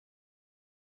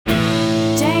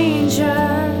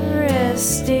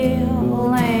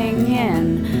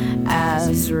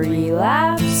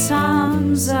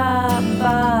looms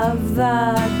above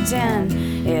the den.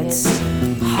 It's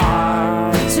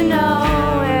hard to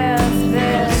know if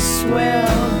this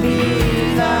will be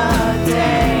the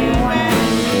day when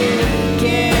you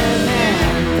give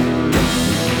in.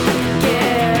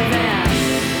 Give in.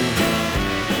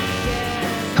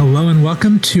 Hello and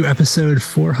welcome to episode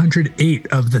 408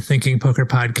 of the Thinking Poker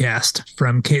Podcast.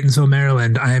 From Catonsville,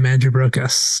 Maryland, I am Andrew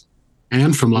Brokus.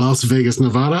 And from Las Vegas,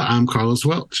 Nevada, I'm Carlos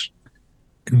Welch.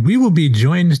 And we will be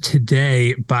joined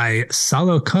today by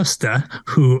Saulo Costa,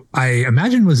 who I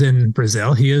imagine was in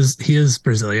Brazil. He is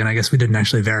Brazilian. I guess we didn't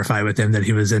actually verify with him that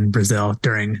he was in Brazil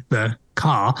during the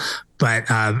call. But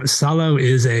Saulo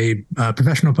is a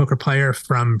professional poker player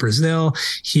from Brazil.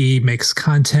 He makes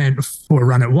content for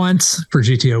Run It Once, for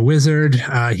GTO Wizard.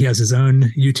 He has his own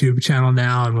YouTube channel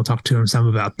now, and we'll talk to him some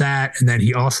about that. And then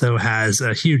he also has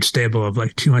a huge stable of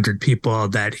like 200 people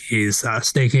that he's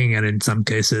staking and in some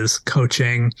cases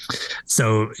coaching.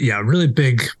 So yeah, really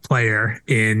big player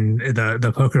in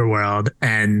the poker world.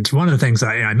 And one of the things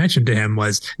I mentioned to him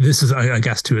was, this is a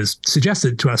guest who was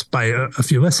suggested to us by a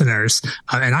few listeners,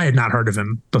 and I had not heard of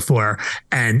him before.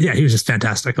 And yeah, he was just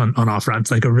fantastic on all fronts.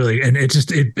 Like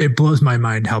it blows my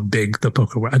mind how big the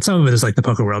poker world, and some of it is like the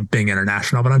poker world being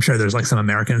international, but I'm sure there's like some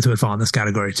Americans who would fall in this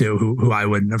category too, who I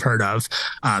wouldn't have heard of,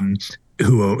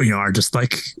 who, you know, are just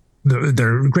like,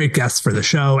 they're great guests for the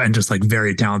show and just like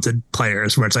very talented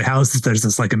players, where it's like, how is this, there's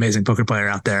this like amazing poker player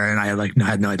out there, and I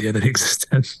had no idea that he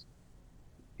existed.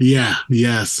 Yeah.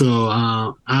 So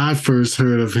I first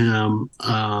heard of him,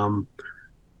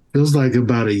 it was like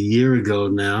about a year ago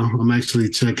now. I'm actually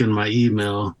checking my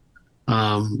email.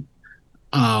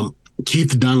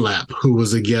 Keith Dunlap, who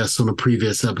was a guest on a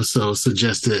previous episode,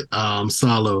 suggested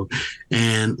Saulo,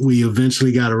 and we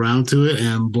eventually got around to it.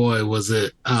 And boy, was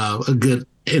it a good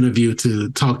interview to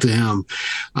talk to him.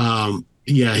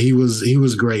 Yeah, he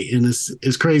was great. And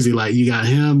it's crazy. Like, you got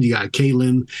him, you got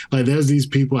Caitlin. Like, there's these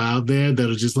people out there that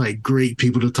are just like great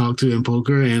people to talk to in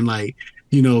poker, and like,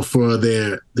 you know, for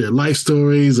their life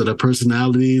stories or their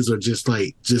personalities, or just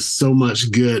so much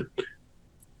good.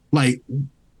 Like,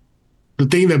 the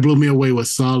thing that blew me away with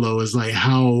Saulo is like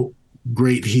how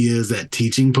great he is at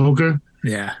teaching poker.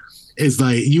 Yeah. It's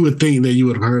like, you would think that you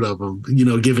would have heard of him, you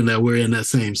know, given that we're in that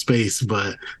same space.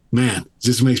 But man,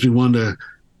 just makes me wonder,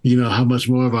 you know, how much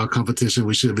more of our competition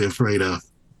we should be afraid of.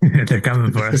 They're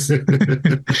coming for us.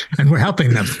 And we're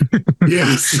helping them.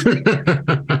 Yes.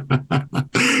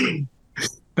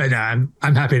 But I'm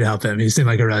happy to help him. He seemed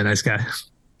like a really nice guy.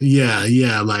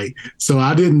 Yeah. Like, so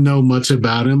I didn't know much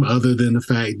about him other than the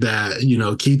fact that, you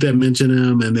know, Keith had mentioned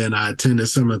him, and then I attended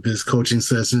some of his coaching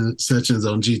sessions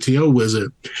on GTO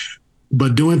Wizard.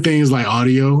 But doing things like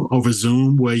audio over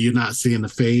Zoom, where you're not seeing the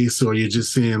face, or you're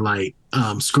just seeing like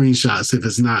screenshots, if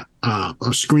it's not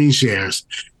or screen shares,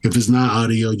 if it's not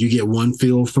audio, you get one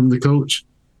feel from the coach.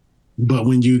 But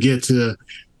when you get to,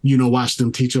 you know, watch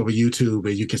them teach over YouTube,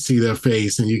 and you can see their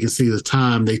face, and you can see the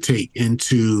time they take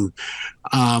into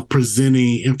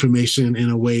presenting information in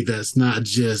a way that's not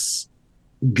just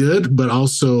good, but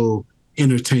also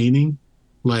entertaining.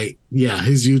 Like, yeah,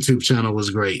 his YouTube channel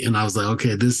was great. And I was like,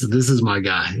 okay, this is my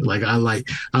guy. Like, I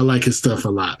like his stuff a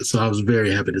lot. So I was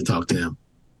very happy to talk to him.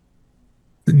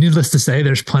 Needless to say,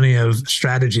 there's plenty of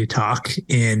strategy talk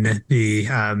in the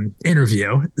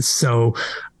interview. So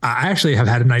I actually have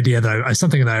had an idea that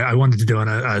something that I wanted to do on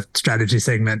a strategy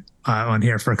segment on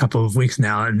here for a couple of weeks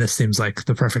now, and this seems like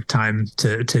the perfect time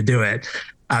to do it.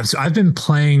 So I've been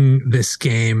playing this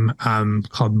game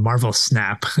called Marvel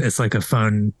Snap. It's like a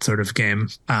phone sort of game.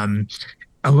 A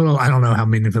little, I don't know how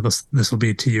meaningful this will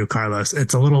be to you, Carlos.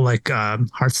 It's a little like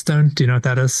Hearthstone. Do you know what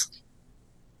that is?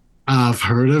 I've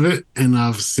heard of it, and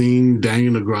I've seen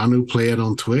Daniel Negreanu play it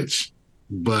on Twitch,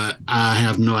 but I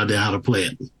have no idea how to play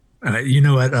it. You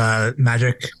know what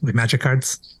magic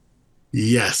cards?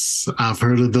 Yes, I've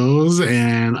heard of those,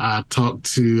 and I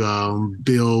talked to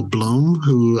Bill Bloom,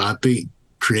 who I think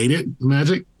created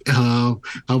Magic. I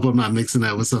hope I'm not mixing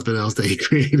that with something else that he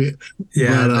created.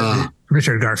 Yeah, but,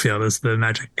 Richard Garfield is the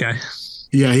Magic guy.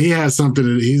 Yeah, he has something.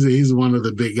 He's one of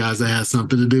the big guys that has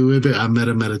something to do with it. I met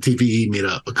him at a TPE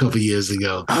meetup a couple years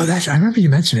ago. Oh, I remember you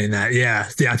mentioning that. Yeah.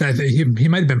 I thought he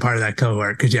might have been part of that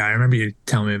cohort, because I remember you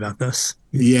telling me about this.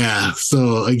 Yeah.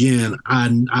 So again,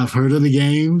 I've heard of the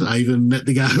game. I even met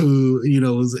the guy who, you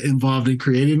know, was involved in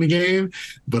creating the game,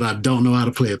 but I don't know how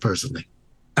to play it personally.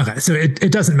 Okay, so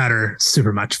it doesn't matter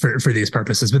super much for these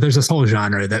purposes, but there's this whole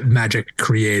genre that Magic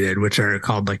created, which are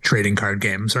called like trading card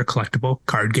games or collectible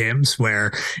card games,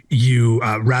 where you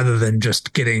rather than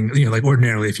just getting, like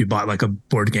ordinarily if you bought like a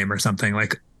board game or something,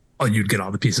 like you'd get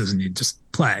all the pieces and you'd just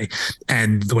play.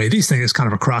 And the way these things is kind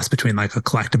of a cross between like a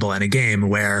collectible and a game,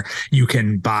 where you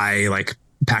can buy like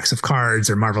packs of cards,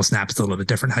 or Marvel Snap is a little bit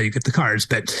different how you get the cards,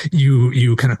 but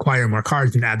you can acquire more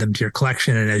cards and add them to your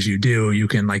collection. And as you do, you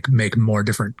can like make more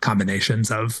different combinations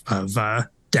of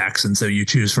decks. And so you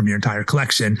choose from your entire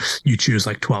collection, you choose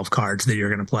like 12 cards that you're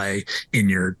going to play in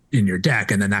your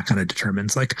deck. And then that kind of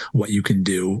determines like what you can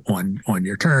do on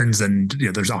your turns. And, you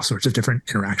know, there's all sorts of different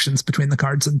interactions between the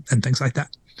cards and things like that.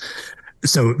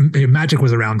 So Magic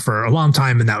was around for a long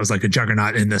time, and that was like a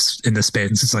juggernaut in this space.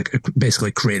 And it's like it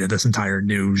basically created this entire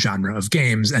new genre of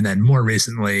games. And then more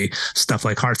recently, stuff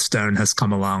like Hearthstone has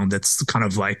come along. That's kind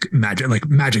of like Magic. Like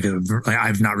Magic,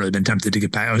 I've not really been tempted to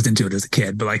get back. I was into it as a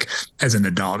kid, but like as an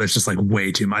adult, it's just like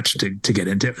way too much to get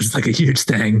into. It's like a huge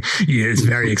thing. It's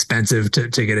very expensive to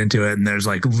get into it, and there's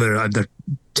like literally the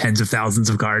tens of thousands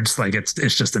of cards. Like it's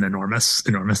just an enormous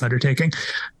undertaking.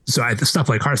 So stuff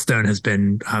like Hearthstone has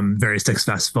been very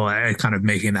successful at kind of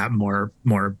making that more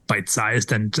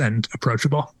bite-sized and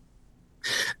approachable.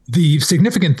 The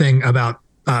significant thing about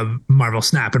Marvel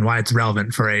Snap and why it's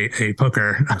relevant for a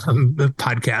poker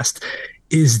podcast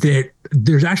is that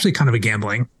there's actually kind of a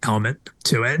gambling element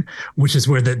to it, which is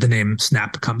where the name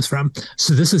Snap comes from.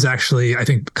 So this is actually, I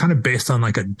think, kind of based on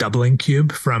like a doubling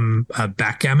cube from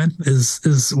backgammon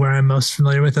is where I'm most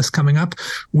familiar with this coming up,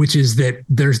 which is that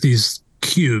there's these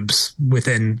cubes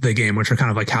within the game, which are kind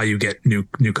of like how you get new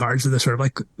cards. They're sort of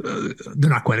like,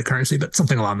 they're not quite a currency, but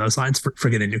something along those lines for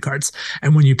getting new cards.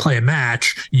 And when you play a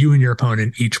match, you and your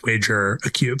opponent each wager a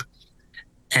cube.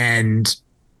 And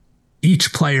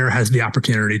each player has the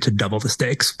opportunity to double the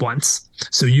stakes once.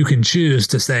 So you can choose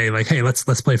to say like, hey, let's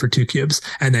play for 2 cubes.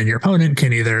 And then your opponent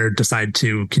can either decide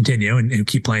to continue and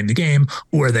keep playing the game,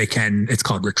 or they can, it's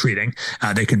called retreating.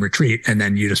 They can retreat, and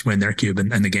then you just win their cube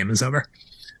and the game is over.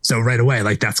 So right away,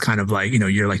 like that's kind of like, you know,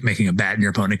 you're like making a bet and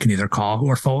your opponent can either call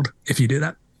or fold if you do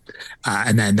that.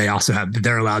 And then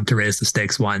they're allowed to raise the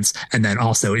stakes once. And then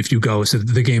also if you go, so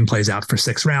the game plays out for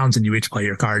 6 rounds and you each play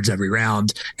your cards every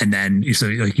round. And then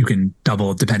you can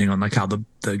double depending on like how the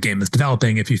game is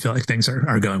developing. If you feel like things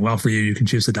are going well for you, you can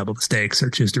choose to double the stakes or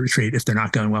choose to retreat if they're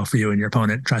not going well for you and your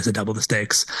opponent tries to double the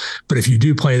stakes. But if you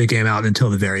do play the game out until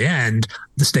the very end,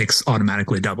 the stakes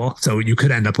automatically double. So you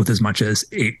could end up with as much as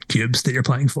 8 cubes that you're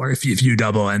playing for. If you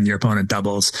double and your opponent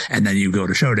doubles and then you go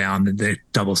to showdown, then it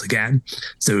doubles again.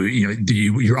 So, you know,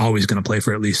 you're always going to play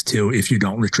for at least 2 if you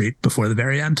don't retreat before the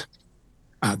very end.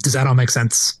 Does that all make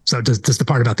sense? So does the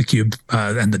part about the cube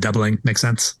and the doubling make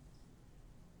sense?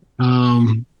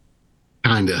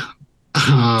 Kinda.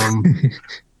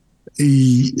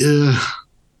 Yeah,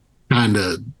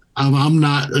 kinda. I'm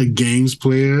not a games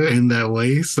player in that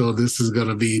way, so this is going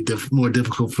to be more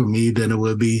difficult for me than it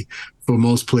would be for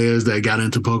most players that got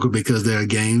into poker because they're a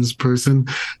games person.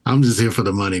 I'm just here for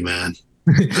the money, man.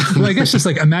 Well, I guess just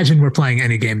like imagine we're playing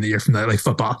any game that you're familiar, like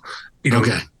football. You know,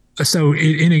 okay. So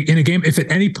in a game, if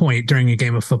at any point during a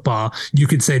game of football, you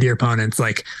could say to your opponents,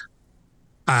 like,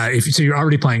 so you're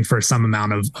already playing for some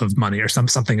amount of money or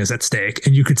something is at stake,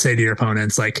 and you could say to your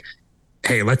opponents, like,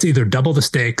 hey, let's either double the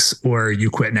stakes or you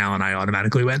quit now and I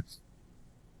automatically win.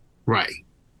 Right.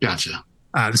 Gotcha.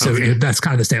 So that's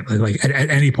kind of the statement, like at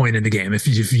any point in the game, if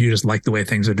you just like the way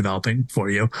things are developing for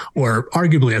you, or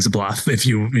arguably as a bluff, if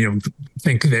you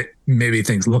think that maybe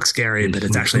things look scary, but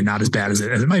it's actually not as bad as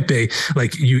it might be,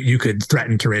 like you could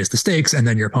threaten to raise the stakes and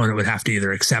then your opponent would have to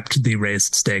either accept the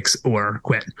raised stakes or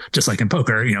quit. Just like in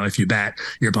poker, if you bet,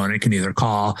 your opponent can either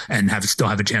call and still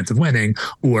have a chance of winning,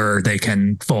 or they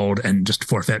can fold and just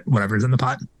forfeit whatever's in the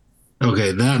pot.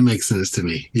 Okay, that makes sense to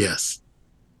me. Yes.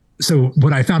 So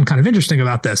what I found kind of interesting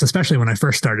about this, especially when I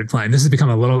first started playing, this has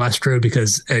become a little less true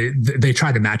because they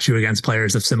try to match you against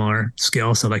players of similar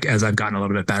skill. So like as I've gotten a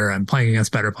little bit better, I'm playing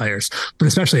against better players. But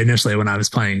especially initially when I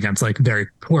was playing against like very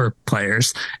poor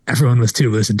players, everyone was too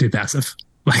loose and too passive.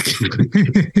 Like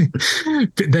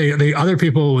the other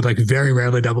people would like very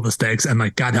rarely double the stakes, and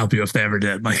like God help you if they ever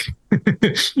did. Like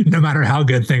no matter how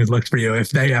good things looked for you, if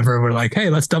they ever were like,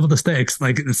 hey, let's double the stakes,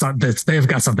 like they've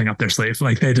got something up their sleeve.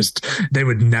 Like they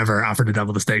would never offer to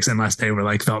double the stakes unless they were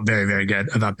like felt very, very good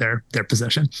about their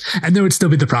position. And there would still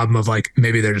be the problem of like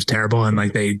maybe they're just terrible and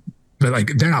like but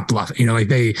like they're not bluffing, like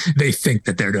they think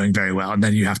that they're doing very well, and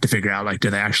then you have to figure out like,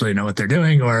 do they actually know what they're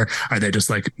doing, or are they just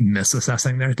like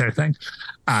misassessing their thing?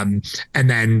 And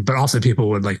then, but also people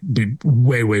would like be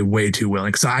way too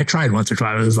willing. So I tried once or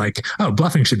twice. I was like, oh,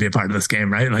 bluffing should be a part of this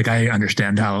game, right? Like I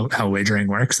understand how wagering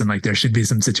works, and like there should be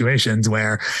some situations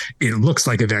where it looks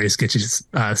like a very sketchy,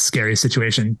 scary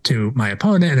situation to my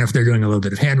opponent, and if they're doing a little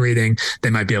bit of hand reading, they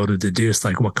might be able to deduce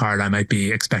like what card I might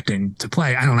be expecting to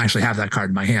play. I don't actually have that card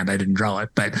in my hand. I didn't didn't draw it,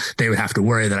 but they would have to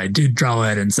worry that I did draw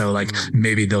it. And so like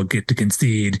maybe they'll get to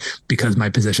concede because my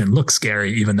position looks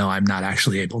scary, even though I'm not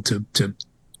actually able to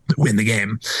win the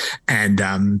game. And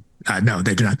no,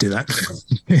 they do not do that.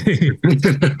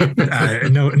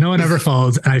 No one ever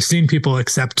folds. And I've seen people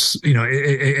accept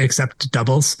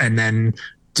doubles, and then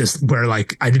just where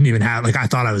like I didn't even have, like I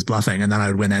thought I was bluffing, and then I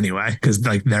would win anyway because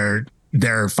like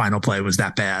their final play was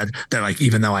that bad that like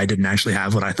even though I didn't actually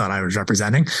have what I thought I was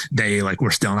representing, they like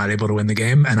were still not able to win the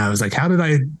game. And I was like, how did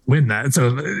I win that?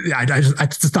 So I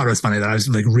just thought it was funny that I was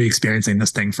like re-experiencing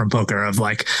this thing from poker of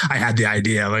like I had the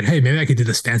idea like, hey, maybe I could do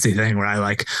this fancy thing where I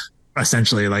like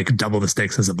essentially like double the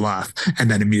stakes as a bluff,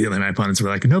 and then immediately my opponents were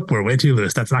like, nope, we're way too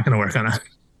loose, that's not going to work on us.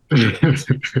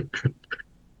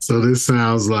 So this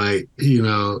sounds like,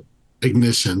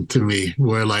 ignition to me,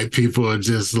 where like people are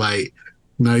just like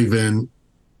not even,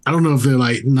 I don't know if they're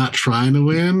like not trying to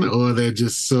win or they're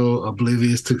just so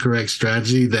oblivious to correct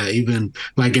strategy that even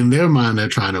like in their mind they're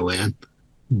trying to win,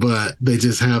 but they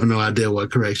just have no idea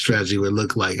what correct strategy would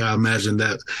look like. I imagine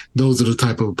that those are the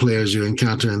type of players you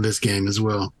encounter in this game as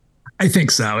well. I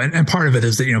think so. And part of it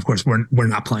is that, of course, we're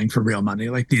not playing for real money.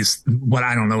 Like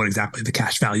I don't know what exactly the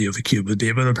cash value of a cube would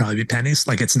be, but it'll probably be pennies.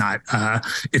 Like it's not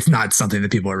something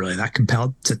that people are really that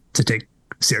compelled to take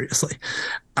seriously.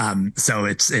 So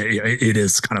it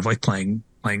is kind of like playing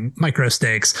micro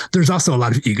stakes. There's also a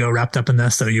lot of ego wrapped up in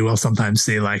this. So you will sometimes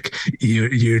see like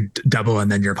you double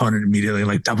and then your opponent immediately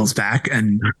like doubles back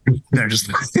and they're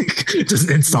just like, just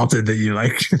insulted that you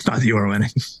like thought you were winning.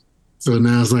 So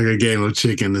now it's like a game of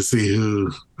chicken to see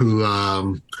who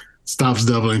stops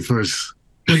doubling first.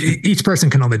 Each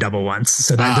person can only double once.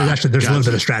 So there's a little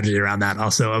bit of strategy around that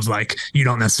also of like, you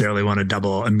don't necessarily want to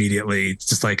double immediately,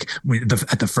 just like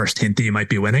at the first hint that you might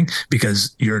be winning,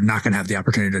 because you're not going to have the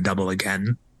opportunity to double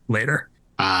again later.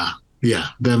 Yeah,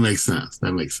 that makes sense.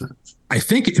 I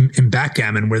think in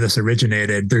backgammon, where this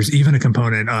originated, there's even a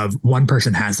component of one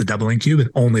person has the doubling cube and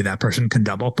only that person can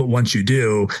double. But once you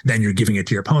do, then you're giving it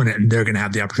to your opponent and they're going to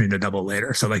have the opportunity to double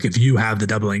later. So like if you have the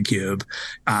doubling cube,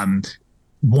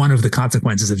 one of the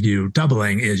consequences of you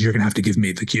doubling is you're going to have to give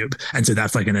me the cube. And so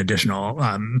that's like an additional,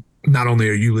 not only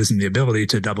are you losing the ability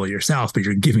to double yourself, but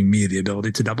you're giving me the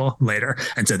ability to double later.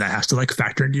 And so that has to like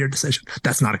factor into your decision.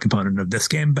 That's not a component of this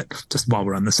game, but just while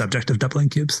we're on the subject of doubling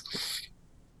cubes.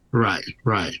 Right.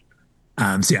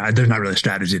 So yeah, there's not really a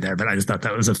strategy there, but I just thought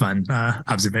that was a fun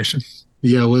observation.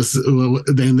 Yeah,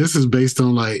 then this is based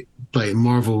on like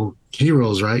Marvel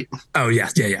heroes, right? Oh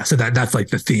yes, yeah. So that's like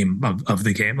the theme of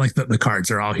the game. Like the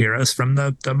cards are all heroes from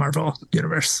the Marvel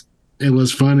universe. And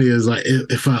what's funny is like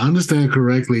if I understand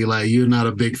correctly, like you're not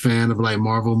a big fan of like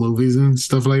Marvel movies and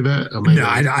stuff like that. No,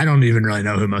 I don't even really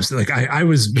know who most like I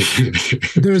was.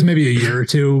 There was maybe a year or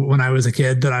two when I was a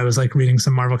kid that I was like reading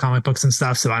some Marvel comic books and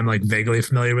stuff. So I'm like vaguely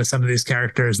familiar with some of these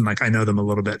characters and like I know them a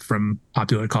little bit from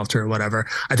popular culture or whatever.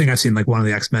 I think I've seen like one of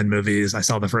the X-Men movies. I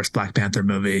saw the first Black Panther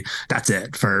movie. That's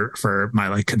it for my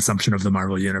like consumption of the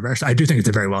Marvel universe. I do think it's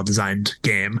a very well designed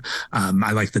game.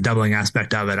 I like the doubling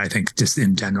aspect of it. I think just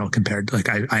in general compared, like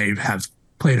I have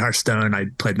played Hearthstone, I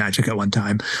played Magic at one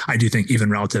time. I do think even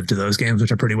relative to those games,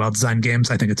 which are pretty well designed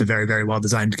games, I think it's a very, very well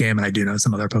designed game. And I do know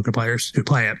some other poker players who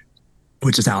play it,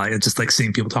 which is how I just like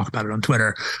seeing people talk about it on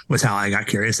Twitter was how I got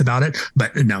curious about it.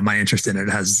 But no, my interest in it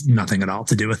has nothing at all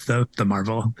to do with the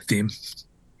Marvel theme.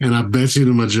 And I bet you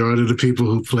the majority of the people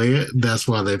who play it, that's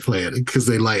why they play it, because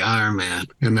they like Iron Man.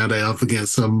 And now they're up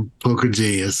against some poker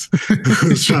genius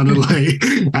who's trying to like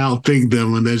outthink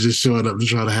them when they're just showing up to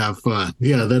try to have fun.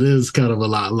 Yeah, that is kind of a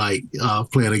lot like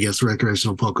playing against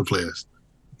recreational poker players.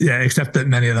 Yeah, except that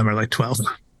many of them are like 12.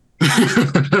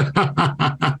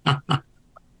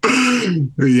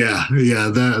 Yeah,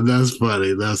 that's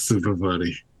funny. That's super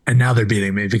funny. And now they're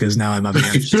beating me because now I'm up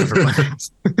against different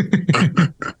players.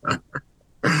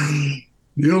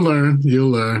 You'll learn.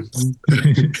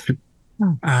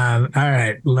 All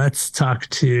right, let's talk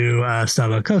to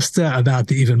Saulo Costa about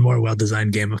the even more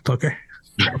well-designed game of poker.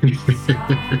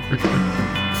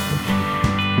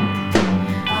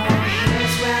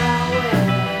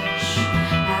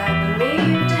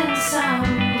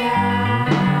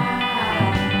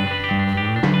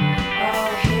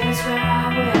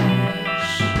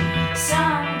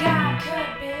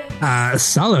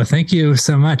 Saulo, thank you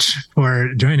so much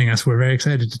for joining us. We're very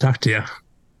excited to talk to you.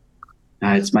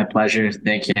 It's my pleasure.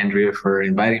 Thank you, Andrew, for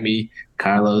inviting me.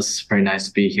 Carlos, very nice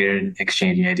to be here and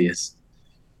exchanging ideas.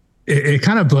 it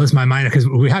kind of blows my mind because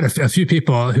we had a few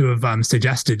people who have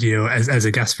suggested you as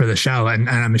a guest for the show, and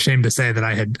I'm ashamed to say that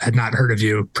I had not heard of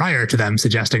you prior to them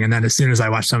suggesting. And then as soon as I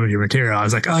watched some of your material, I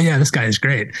was like, oh yeah, this guy is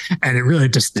great. And it really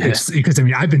just it's because I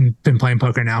mean I've been playing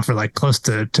poker now for like close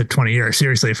to 20 years,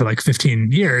 seriously for like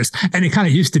 15 years, and it kind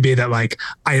of used to be that like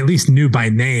I at least knew by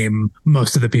name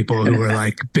most of the people who were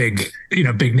like big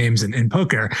names in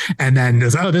poker, and then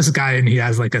there's this guy and he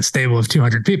has like a stable of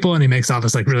 200 people and he makes all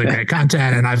this like really great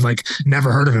content, and I've like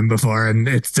never heard of him before, and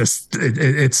it's just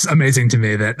it's amazing to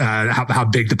me that how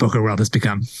big the poker world has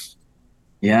become.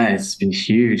 Yeah, it's been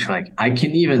huge. Like I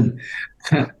can even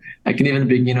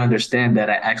begin to understand that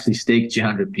I actually staked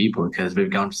 200 people because we've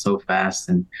gone so fast,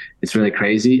 and it's really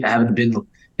crazy. I haven't been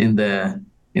in the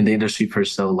industry for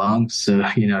so long, so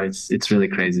it's really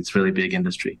crazy. It's really big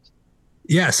industry.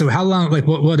 Yeah. So how long? Like,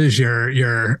 what is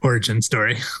your origin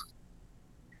story?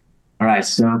 All right,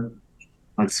 so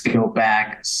let's go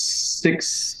back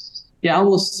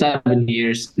almost 7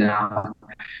 years now.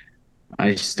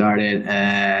 I started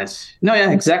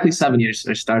exactly 7 years.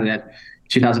 I started at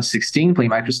 2016 playing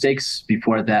microstakes.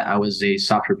 Before that, I was a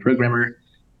software programmer.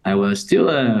 I was still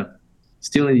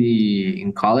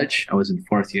in college. I was in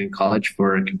fourth year in college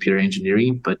for computer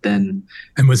engineering, but then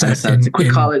was that I decided to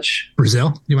quit college.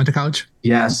 Brazil? You went to college?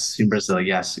 Yes, in Brazil.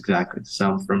 Yes, exactly.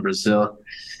 So I'm from Brazil,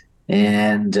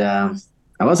 and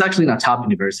I was actually in a top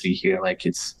university here. Like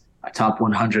it's a top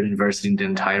 100 university in the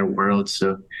entire world.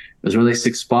 So it was really a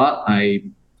sick spot. I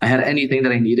had anything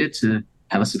that I needed to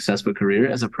have a successful career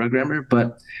as a programmer,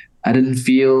 but I didn't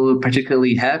feel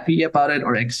particularly happy about it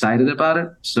or excited about it.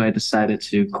 So I decided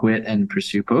to quit and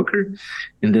pursue poker.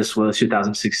 And this was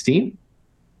 2016.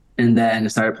 And then I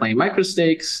started playing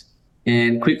microstakes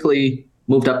and quickly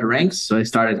moved up the ranks. So I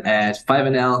started at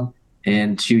 5NL.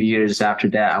 And 2 years after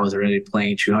that, I was already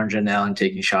playing 200 NL and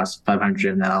taking shots at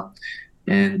 500 NL.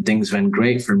 And things went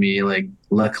great for me. Like,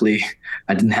 luckily,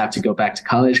 I didn't have to go back to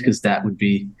college because that would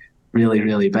be really,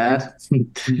 really bad.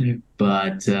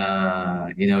 But,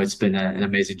 it's been an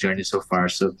amazing journey so far.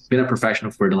 So been a professional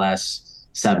for the last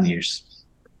 7 years.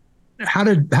 How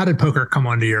did poker come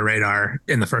onto your radar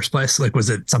in the first place? Like, was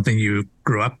it something you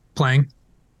grew up playing?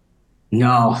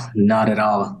 No, not at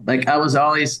all. Like I was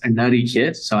always a nutty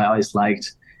kid, so I always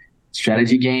liked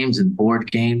strategy games and board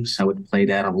games. I would play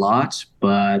that a lot,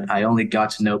 but I only got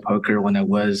to know poker when I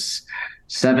was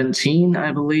 17,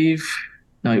 I believe.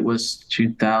 No, it was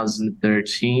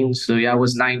 2013. So yeah, I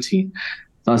was 19.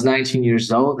 So I was 19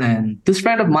 years old, and this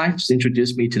friend of mine just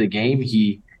introduced me to the game.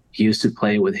 He used to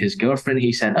play with his girlfriend.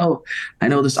 He said, "Oh, I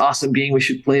know this awesome game. We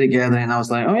should play together." And I was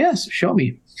like, "Oh yes, show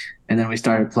me." And then we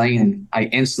started playing, and I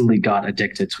instantly got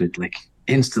addicted to it. Like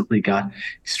instantly got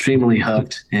extremely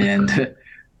hooked and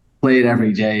played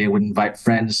every day. I would invite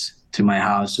friends to my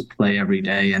house to play every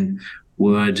day, and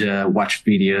would watch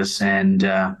videos and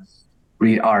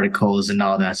read articles and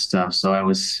all that stuff. So I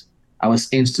was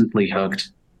instantly hooked,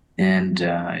 and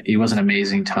it was an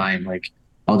amazing time. Like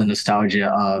all the nostalgia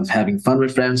of having fun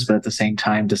with friends, but at the same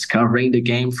time discovering the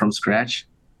game from scratch.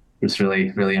 It was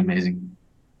really, really amazing.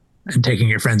 And taking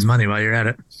your friend's money while you're at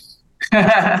it.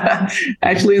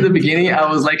 Actually, in the beginning, I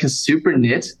was like a super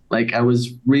nit. Like I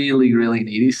was really, really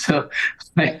needy. So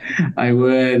I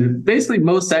would basically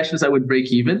most sessions I would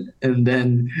break even, and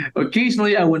then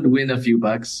occasionally I would win a few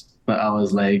bucks. But I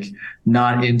was like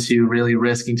not into really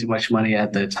risking too much money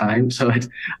at that time. So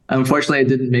unfortunately, I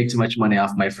didn't make too much money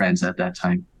off my friends at that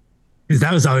time.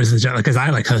 That was always the joke, because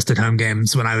I like hosted home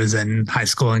games when I was in high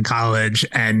school and college,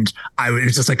 and it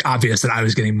was just like obvious that I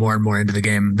was getting more and more into the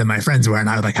game than my friends were, and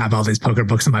I would like have all these poker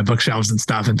books on my bookshelves and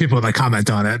stuff, and people would like comment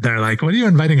on it. They're like, "What are you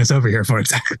inviting us over here for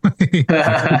exactly?"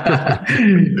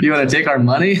 You want to take our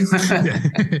money?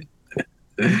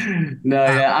 No,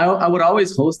 yeah, I would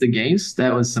always host the games.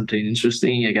 That was something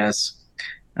interesting, I guess.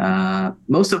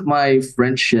 Most of my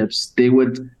friendships, they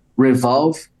would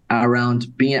revolve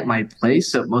around being at my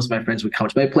place. So most of my friends would come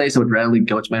to my place. I would rarely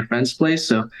go to my friend's place.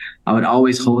 So I would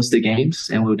always host the games,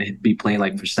 and we would be playing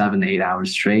like for 7 to 8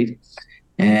 hours straight.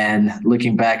 And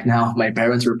looking back now, my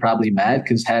parents were probably mad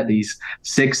because had these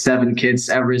 6, 7 kids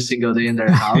every single day in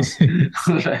their house.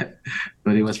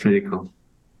 But it was pretty cool.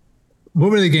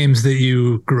 What were the games that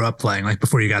you grew up playing, like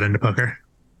before you got into poker?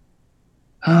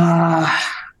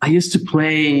 I used to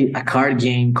play a card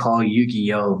game called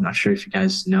Yu-Gi-Oh! I'm not sure if you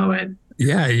guys know it.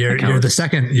 Yeah, you're the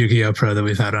second Yu-Gi-Oh! Pro that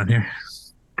we've had on here.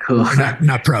 Cool.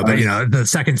 Not pro, but the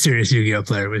second serious Yu-Gi-Oh!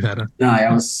 Player we've had on. No,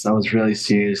 I was really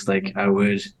serious. Like I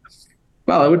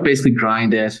would basically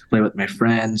grind it, play with my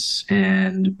friends,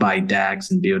 and buy decks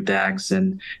and build decks,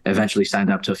 and eventually signed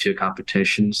up to a few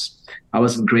competitions. I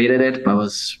wasn't great at it, but I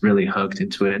was really hooked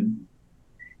into it.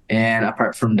 And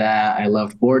apart from that, I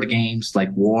loved board games. Like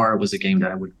War was a game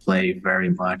that I would play very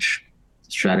much,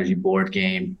 strategy board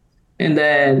game. And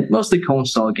then mostly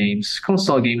console games.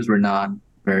 Console games were not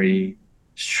very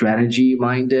strategy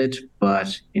minded,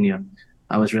 but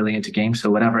I was really into games.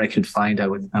 So whatever I could find, I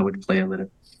would play a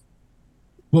little.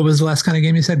 What was the last kind of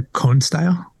game you said? Cone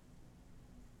style?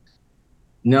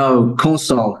 No,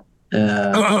 console.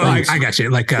 I got you.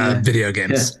 Like video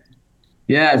games.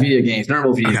 Yeah, video games,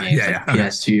 normal video games, yeah. like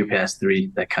PS2,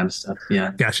 PS3, that kind of stuff.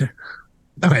 Yeah. Gotcha.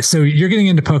 Okay, so you're getting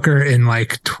into poker in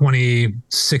like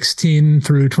 2016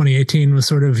 through 2018 was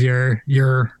sort of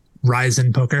your rise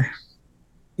in poker.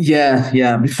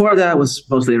 Yeah. Before that, it was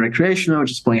mostly recreational,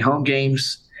 just playing home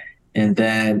games. And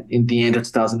then in the end of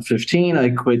 2015, I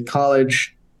quit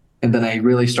college. And then I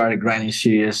really started grinding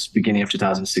serious beginning of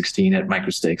 2016 at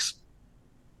MicroStakes.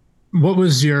 What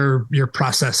was your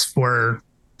process for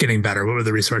getting better? What were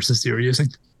the resources you were using?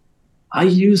 I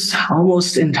used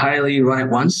almost entirely Run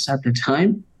It Once at the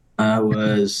time. I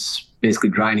was basically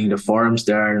grinding the forums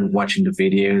there and watching the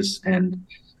videos, and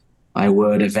I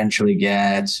would eventually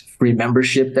get free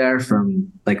membership there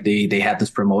from like they had this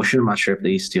promotion. I'm not sure if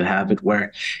they still have it,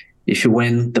 where if you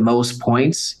win the most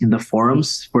points in the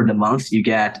forums for the month, you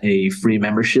get a free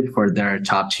membership for their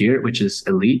top tier, which is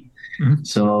elite. Mm-hmm.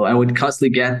 So I would constantly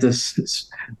get this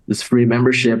free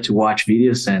membership to watch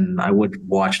videos, and I would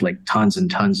watch like tons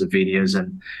and tons of videos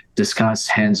and discuss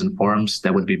hands and forums.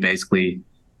 That would be basically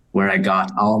where I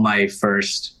got all my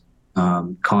first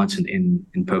content in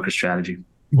poker strategy.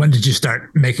 When did you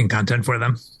start making content for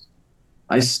them?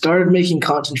 I started making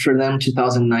content for them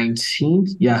 2019.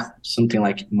 Yeah, something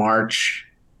like March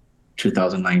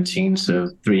 2019. So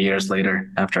 3 years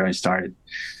later after I started.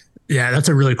 Yeah, that's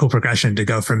a really cool progression to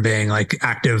go from being like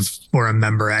active forum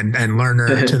member and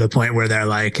learner to the point where they're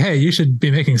like, hey, you should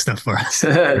be making stuff for us.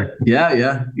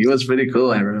 Yeah. It was pretty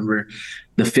cool. I remember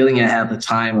the feeling I had at the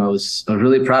time. I was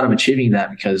really proud of achieving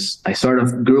that because I sort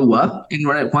of grew up in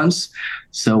Run It Once.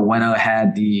 So when I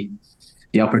had the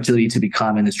opportunity to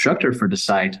become an instructor for the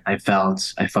site, I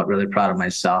felt really proud of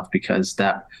myself because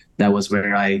that was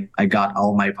where I got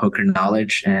all my poker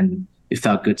knowledge, and it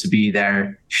felt good to be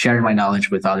there, sharing my knowledge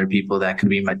with other people that could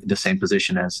be in the same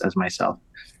position as myself.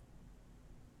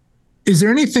 Is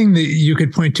there anything that you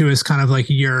could point to as kind of like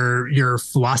your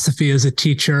philosophy as a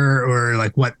teacher, or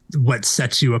like what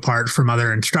sets you apart from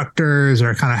other instructors,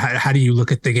 or kind of how do you look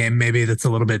at the game maybe that's a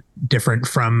little bit different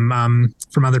from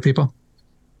other people?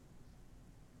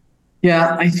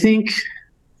 Yeah, I think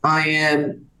I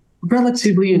am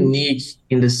relatively unique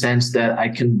in the sense that I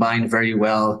combine very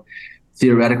well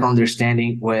theoretical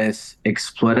understanding with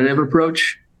exploitative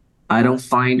approach. I don't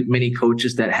find many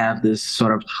coaches that have this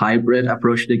sort of hybrid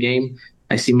approach to the game.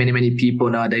 I see many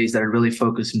people nowadays that are really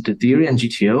focused into theory and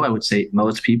GTO. I would say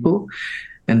most people.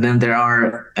 And then there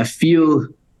are a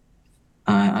few,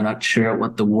 I'm not sure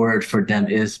what the word for them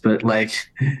is, but like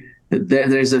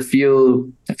there's a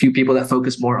few people that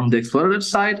focus more on the exploitative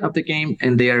side of the game,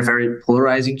 and they are very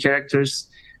polarizing characters.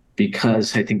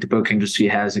 Because I think the poker industry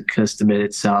has accustomed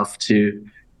itself to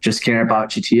just care about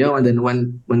GTO. And then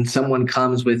when someone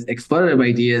comes with exploitative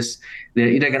ideas, they're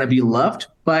either going to be loved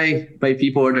by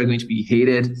people or they're going to be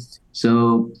hated.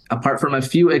 So apart from a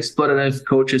few exploitative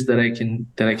coaches that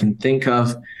I can think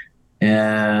of,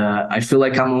 I feel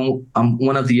like I'm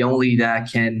one of the only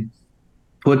that can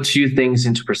put two things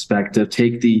into perspective.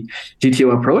 Take the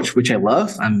GTO approach, which I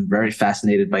love. I'm very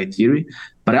fascinated by theory,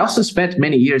 but I also spent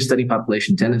many years studying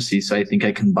population tendencies. So I think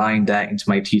I combined that into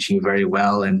my teaching very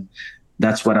well. And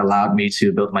that's what allowed me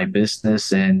to build my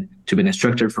business and to be an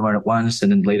instructor for Run It Once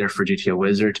and then later for GTO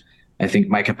Wizard. I think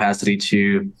my capacity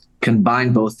to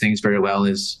combine both things very well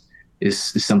is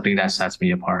something that sets me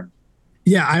apart.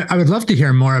 Yeah, I would love to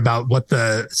hear more about what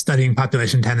the studying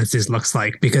population tendencies looks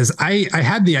like, because I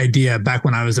had the idea back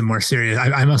when I was a more serious,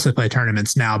 I mostly play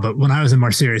tournaments now, but when I was a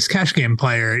more serious cash game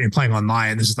player and playing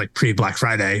online, this is like pre-Black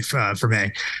Friday for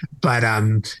me. But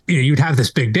you'd have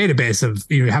this big database of,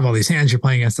 you have all these hands, you're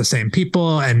playing against the same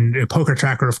people, and Poker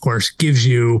Tracker, of course, gives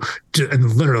you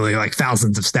literally like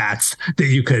thousands of stats that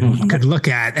you could look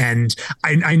at. And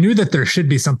I knew that there should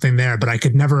be something there, but I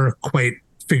could never quite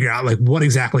figure out like what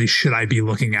exactly should I be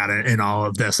looking at in all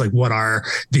of this? Like what are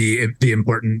the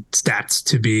important stats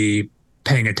to be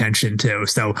paying attention to?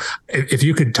 So if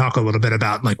you could talk a little bit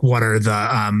about like what are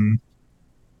the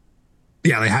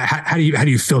like how do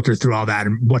you filter through all that,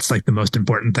 and what's like the most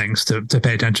important things to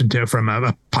pay attention to from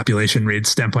a population read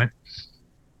standpoint?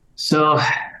 So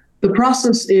the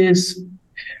process is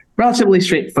relatively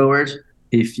straightforward.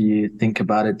 if you think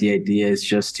about it, the idea is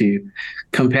just to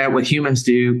compare what humans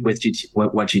do with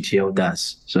what GTO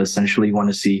does. So essentially, you want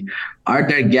to see, are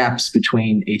there gaps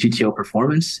between a GTO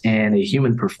performance and a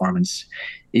human performance?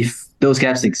 If those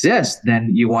gaps exist, then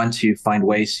you want to find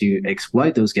ways to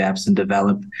exploit those gaps and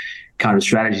develop counter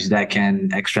strategies that can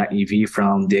extract EV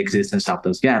from the existence of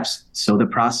those gaps. So the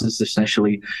process is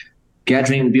essentially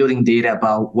gathering and building data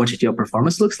about what GTO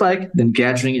performance looks like, then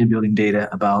gathering and building data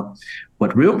about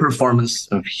what real performance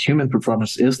of human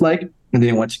performance is like, and then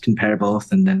you want to compare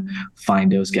both and then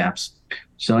find those gaps.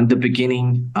 So in the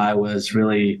beginning, I was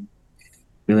really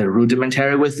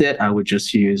rudimentary with it. I would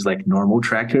just use like normal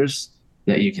trackers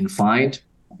that you can find.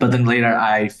 But then later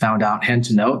I found out Hand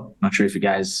to Note. Not sure if you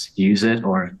guys use it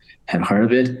or had heard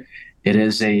of it. It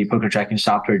is a poker tracking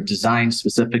software designed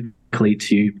specifically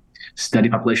to study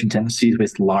population tendencies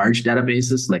with large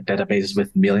databases, like databases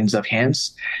with millions of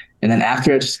hands. And then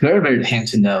after I discovered Hand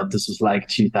to Note, this was like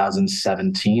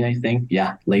 2017, I think.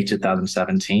 Yeah, late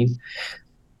 2017.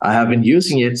 I have been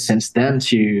using it since then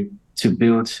to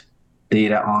build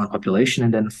data on population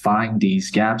and then find these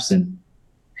gaps. And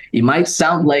it might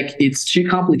sound like it's too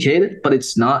complicated, but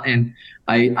it's not. And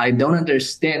I don't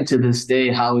understand to this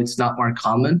day how it's not more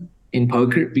common in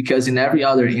poker, because in every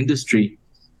other industry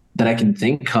that I can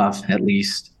think of, at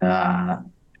least,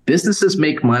 businesses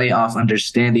make money off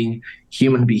understanding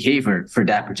human behavior for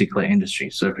that particular industry.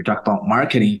 So if you're talking about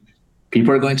marketing,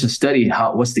 people are going to study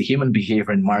what's the human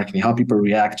behavior in marketing, how people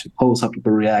react to posts, how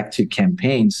people react to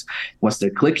campaigns, what's their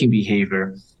clicking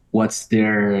behavior, what's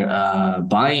their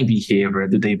buying behavior.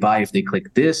 Do they buy if they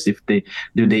click this?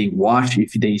 Do they watch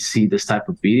if they see this type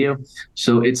of video?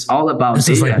 So it's all about this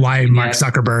data. is like why Mark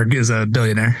Zuckerberg is a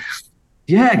billionaire.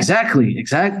 Yeah, exactly.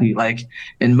 Like,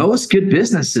 in most good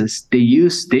businesses, they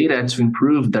use data to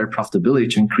improve their profitability,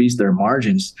 to increase their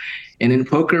margins. And in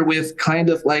poker, we've kind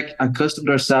of like accustomed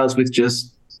ourselves with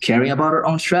just caring about our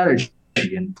own strategy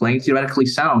and playing theoretically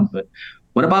sound. But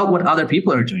what about what other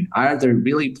people are doing? Are they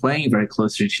really playing very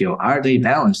close to GTO? Are they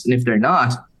balanced? And if they're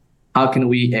not, how can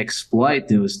we exploit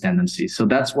those tendencies? So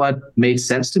that's what made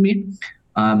sense to me.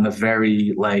 I'm a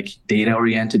very like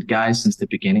data-oriented guy since the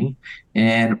beginning.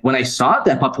 And when I saw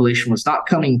that population was not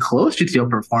coming close to GTO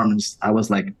performance, I was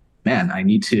like, man, I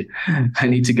need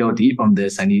to go deep on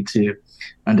this. I need to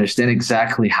understand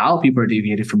exactly how people are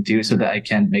deviating from GTO so that I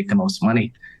can make the most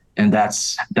money. And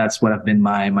that's what have been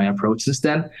my approach since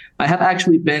then. I have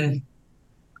actually been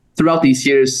throughout these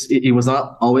years, it was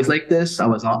not always like this. I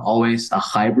was not always a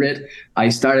hybrid. I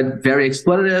started very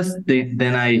exploitative.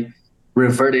 Then I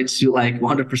reverted to like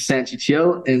 100%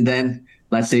 GTO. And then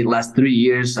let's say the last 3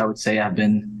 years, I would say I've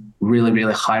been really,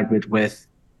 really hybrid with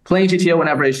playing GTO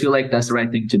whenever I feel like that's the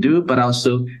right thing to do, but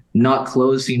also not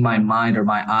closing my mind or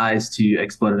my eyes to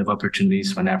exploitative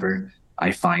opportunities whenever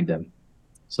I find them.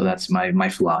 So that's my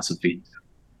philosophy.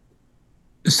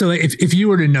 So if you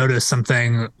were to notice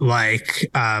something like,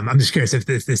 I'm just curious if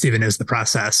this even is the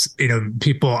process,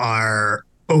 people are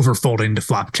overfolding to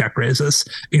flop check raises,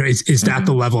 is that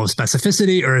the level of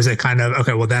specificity, or is it kind of,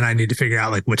 okay, well then I need to figure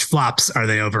out like which flops are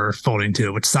they overfolding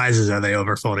to, which sizes are they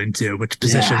overfolding to, which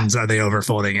positions are they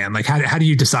overfolding in? Like how do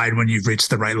you decide when you've reached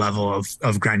the right level of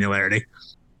granularity?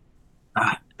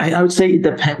 I would say it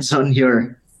depends on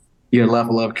your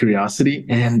level of curiosity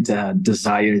and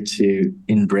desire to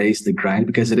embrace the grind,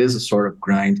 because it is a sort of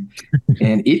grind.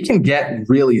 And it can get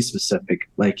really specific.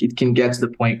 Like it can get to the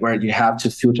point where you have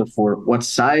to filter for what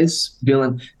size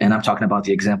villain, and I'm talking about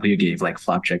the example you gave, like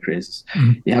flop check raises.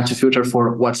 You have to filter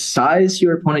for what size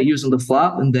your opponent used on the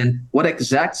flop, and then what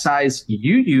exact size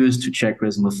you use to check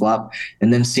raise on the flop,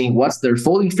 and then seeing what's their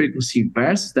folding frequency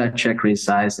versus that check raise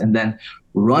size, and then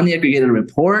running aggregated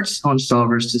reports on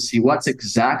solvers to see what's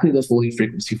exactly the folding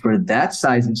frequency for that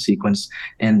sizing sequence,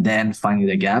 and then finding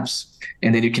the gaps.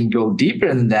 And then you can go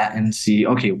deeper than that and see,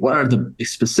 okay, what are the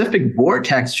specific board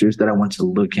textures that I want to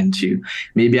look into?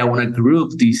 Maybe I want to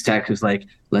group these textures, like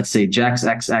let's say Jacks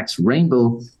XX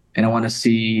rainbow, and I want to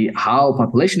see how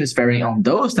population is varying on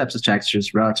those types of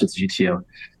textures relative to GTO.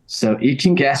 So it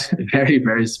can get very,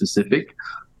 very specific.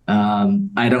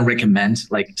 I don't recommend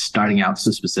like starting out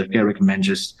so specific. I recommend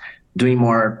just doing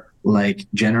more like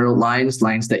general lines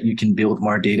that you can build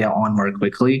more data on more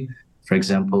quickly. For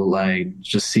example, like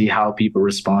just see how people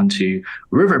respond to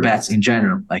river bets in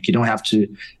general. Like you don't have to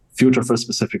filter for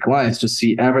specific lines. Just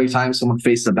see every time someone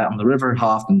faces a bet on the river, how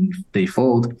often they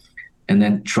fold, and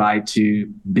then try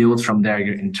to build from there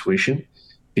your intuition.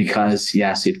 Because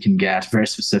yes, it can get very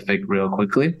specific real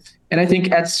quickly. And I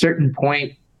think at a certain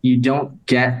point, you don't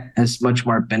get as much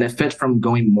more benefit from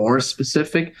going more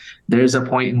specific. There's a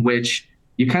point in which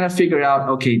you kind of figure out,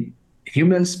 okay,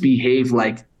 humans behave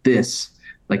like this.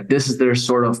 Like this is their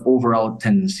sort of overall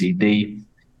tendency.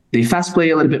 They fast play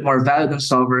a little bit more value than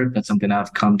solver. That's something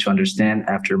I've come to understand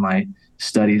after my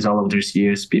studies all over these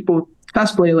years. People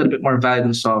fast play a little bit more value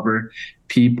than solver.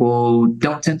 People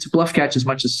don't tend to bluff catch as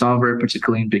much as solver,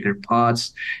 particularly in bigger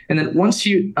pots. And then once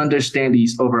you understand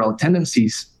these overall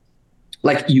tendencies,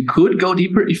 like you could go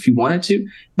deeper if you wanted to,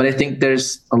 but I think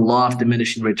there's a lot of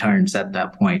diminishing returns at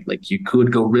that point. Like you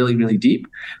could go really, really deep,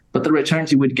 but the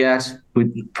returns you would get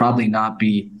would probably not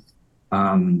be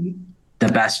the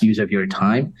best use of your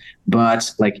time.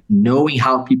 But like knowing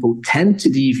how people tend to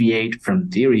deviate from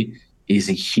theory is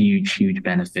a huge, huge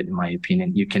benefit in my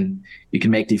opinion. You can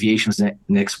make deviations in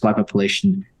the exploit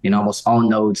population in almost all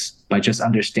nodes by just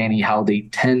understanding how they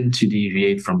tend to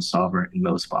deviate from solver in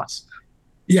most spots.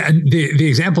 Yeah, and the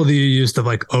example that you used of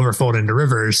like overfold into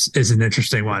rivers is an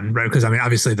interesting one, right? Because I mean,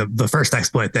 obviously the first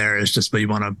exploit there is just, well, you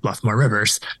want to bluff more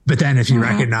rivers. But then if you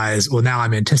recognize, well, now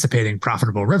I'm anticipating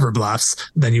profitable river bluffs,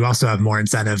 then you also have more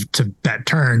incentive to bet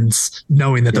turns,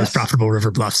 knowing that those profitable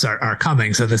river bluffs are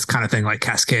coming. So this kind of thing like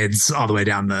cascades all the way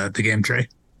down the game tree.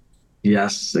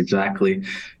 Yes, exactly.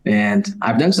 And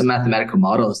I've done some mathematical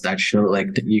models that show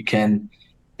like that you can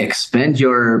expand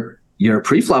your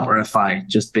pre-flop RFI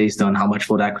just based on how much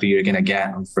fold equity you're going to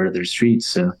get on further streets.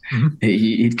 So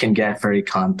it can get very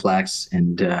complex.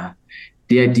 And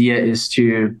the idea is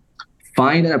to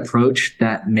find an approach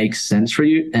that makes sense for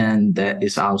you and that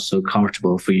is also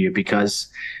comfortable for you, because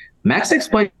max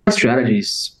exploit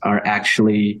strategies are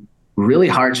actually really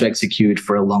hard to execute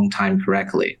for a long time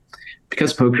correctly,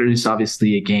 because poker is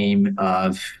obviously a game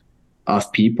of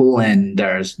people, and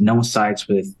there's known sites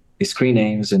with screen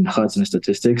names and HUDs and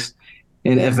statistics.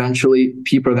 And eventually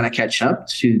people are going to catch up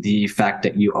to the fact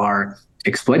that you are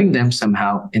exploiting them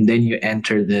somehow. And then you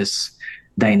enter this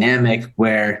dynamic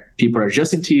where people are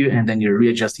adjusting to you, and then you're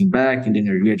readjusting back, and then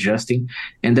you're readjusting.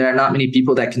 And there are not many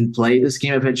people that can play this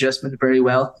game of adjustment very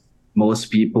well. Most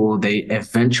people, they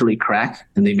eventually crack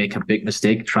and they make a big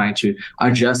mistake trying to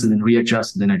adjust and then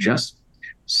readjust and then adjust.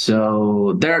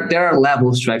 So there are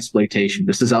levels to exploitation.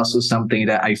 This is also something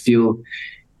that I feel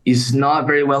is not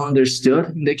very well understood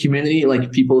in the community.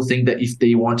 Like people think that if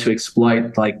they want to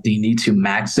exploit, like they need to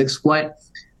max exploit.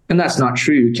 And that's not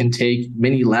true. You can take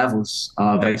many levels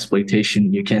of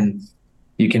exploitation. You can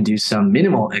do some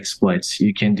minimal exploits.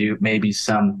 You can do maybe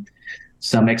some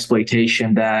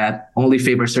exploitation that only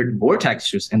favor certain board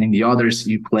textures, and in the others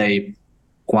you play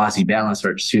quasi-balance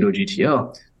or pseudo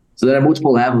GTO. So there are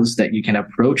multiple levels that you can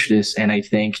approach this, and I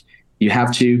think you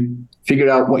have to figure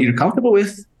out what you're comfortable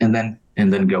with and then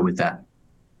go with that.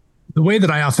 The way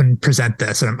that I often present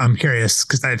this, and I'm curious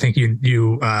because I think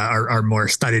you are more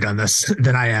studied on this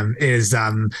than I am, is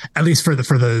at least for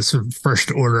the sort of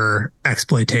first order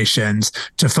exploitations,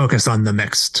 to focus on the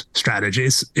mixed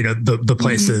strategies. You know, the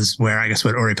places where I guess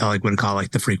what Ori Peleg would call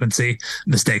like the frequency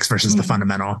mistakes versus the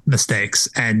fundamental mistakes,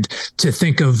 and to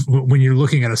think of when you're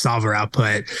looking at a solver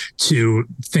output, to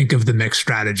think of the mixed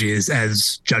strategies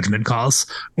as judgment calls,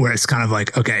 where it's kind of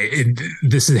like, okay,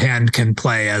 this hand can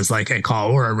play as like a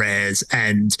call or a raise.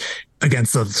 And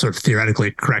against a sort of theoretically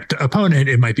correct opponent,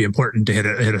 it might be important to hit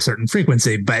a certain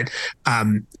frequency, but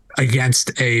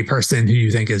against a person who you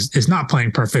think is not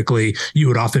playing perfectly, you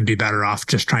would often be better off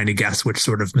just trying to guess which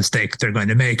sort of mistake they're going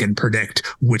to make and predict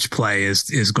which play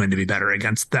is going to be better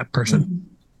against that person.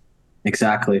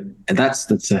 Exactly. And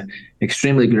that's an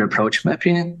extremely good approach, in my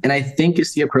opinion. And I think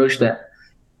it's the approach that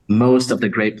most of the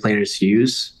great players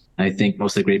use. I think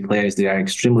most of the great players, they are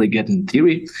extremely good in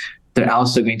theory. They're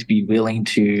also going to be willing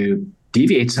to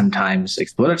deviate sometimes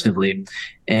exploitatively.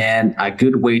 And a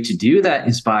good way to do that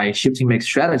is by shifting mixed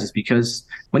strategies, because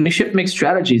when you shift mixed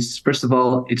strategies, first of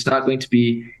all, it's not going to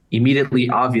be immediately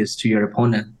obvious to your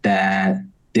opponent that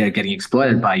they're getting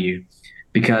exploited by you,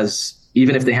 because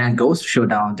even if the hand goes to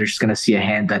showdown, they're just going to see a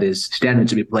hand that is standard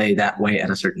to be played that way at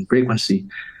a certain frequency.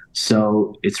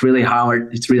 So it's really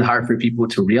hard. It's really hard for people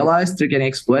to realize they're getting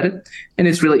exploited, and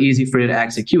it's really easy for you to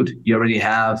execute. You already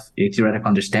have a theoretical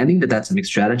understanding that that's a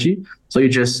mixed strategy, so you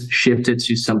just shift it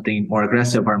to something more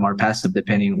aggressive or more passive,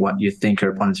 depending on what you think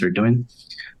your opponents are doing.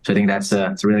 So I think it's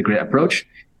a really great approach.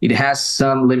 It has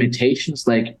some limitations,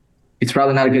 like it's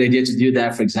probably not a good idea to do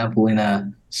that, for example, in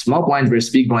a small blind versus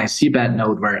big blind c-bet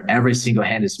node where every single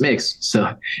hand is mixed.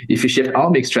 So if you shift all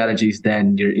mixed strategies,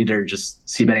 then you're either just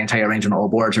c-betting entire range on all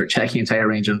boards or checking entire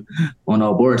range on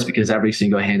all boards, because every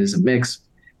single hand is a mix.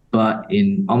 But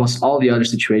in almost all the other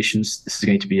situations, this is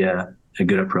going to be a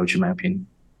good approach, in my opinion.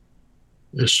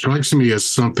 It strikes me as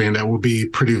something that will be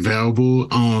pretty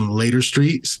valuable on later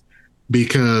streets,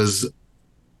 because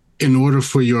in order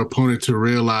for your opponent to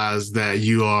realize that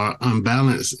you are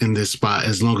unbalanced in this spot,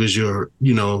 as long as you're,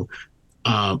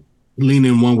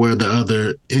 leaning one way or the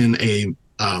other in a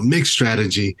mixed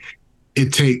strategy,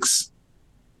 it takes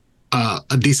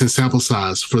a decent sample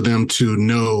size for them to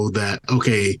know that,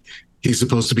 okay, he's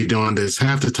supposed to be doing this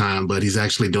half the time, but he's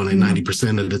actually doing it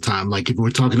 90% of the time. Like if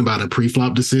we're talking about a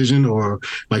pre-flop decision, or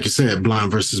like you said,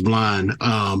 blind versus blind,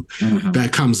 that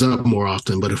comes up more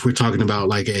often. But if we're talking about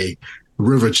like a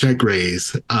river check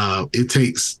raise, it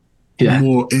takes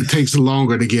more, it takes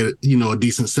longer to get, a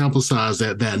decent sample size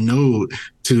at that node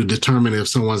to determine if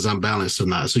someone's unbalanced or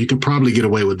not. So you can probably get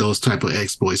away with those type of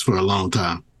exploits for a long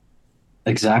time.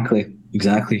 Exactly.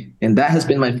 And that has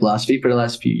been my philosophy for the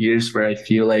last few years, where I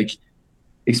feel like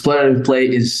explorative play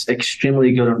is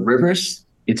extremely good on rivers.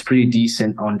 It's pretty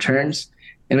decent on turns.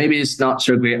 And maybe it's not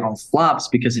so great on flops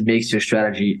because it makes your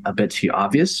strategy a bit too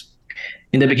obvious.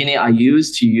 In the beginning, I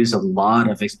used to use a lot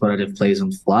of explorative plays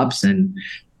on flops, and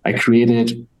I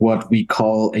created what we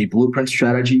call a blueprint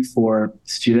strategy for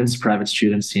students, private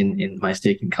students in my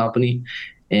staking company.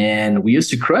 And we used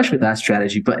to crush with that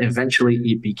strategy, but eventually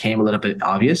it became a little bit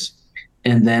obvious.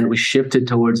 And then we shifted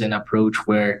towards an approach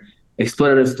where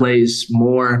explorative play is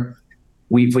more,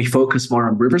 we focus more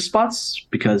on river spots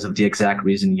because of the exact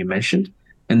reason you mentioned.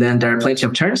 And then there are plenty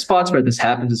of turn spots where this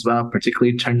happens as well,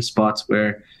 particularly turn spots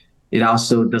where it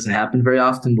also doesn't happen very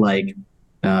often, like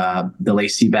the late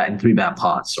C-bet and 3-bet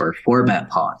pots or 4-bet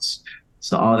pots.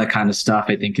 So all that kind of stuff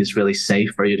I think is really safe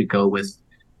for you to go with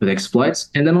exploits.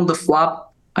 And then on the flop,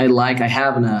 I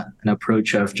have an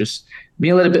approach of just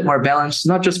being a little bit more balanced,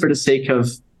 not just for the sake of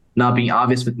not being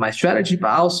obvious with my strategy, but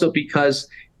also because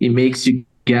it makes you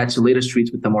get to later streets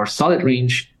with a more solid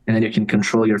range, and then you can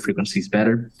control your frequencies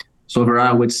better. So overall,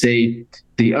 I would say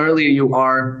the earlier you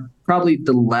are, probably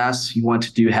the less you want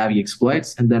to do heavy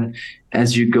exploits. And then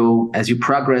as you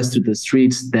progress through the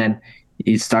streets, then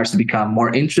it starts to become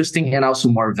more interesting and also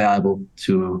more valuable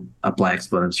to apply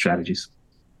explorative strategies.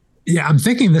 Yeah, I'm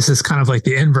thinking this is kind of like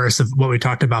the inverse of what we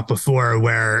talked about before,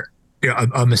 where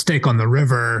a mistake on the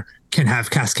river can have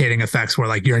cascading effects where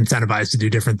like you're incentivized to do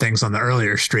different things on the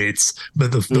earlier streets.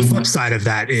 But the flip side of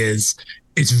that is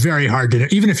it's very hard to,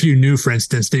 even if you knew, for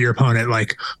instance, that your opponent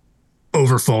like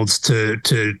overfolds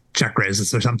to check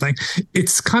raises or something,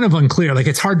 it's kind of unclear. Like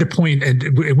it's hard to point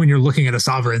and when you're looking at a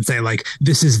solver and say like,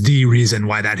 this is the reason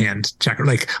why that hand check,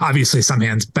 like obviously some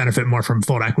hands benefit more from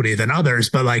fold equity than others,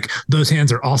 but like those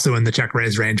hands are also in the check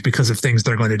raise range because of things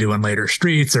they're going to do on later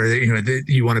streets, or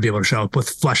you want to be able to show up with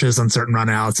flushes on certain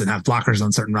runouts and have blockers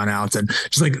on certain runouts. And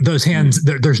just like those hands,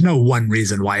 there's no one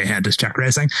reason why a hand is check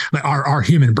raising. Like our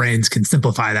human brains can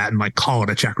simplify that and like call it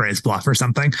a check raise bluff or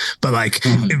something. But like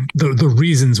the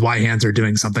reasons why hands are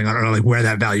doing something on early, where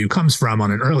that value comes from on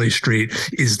an early street,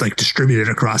 is like distributed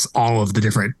across all of the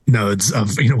different nodes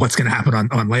of what's going to happen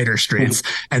on later streets.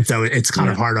 And so it's kind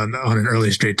of hard on an early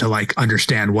street to like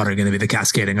understand what are going to be the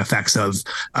cascading effects of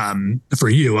for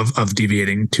you of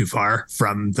deviating too far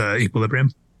from the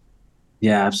equilibrium.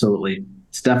 Yeah, absolutely.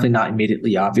 It's definitely not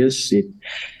immediately obvious. It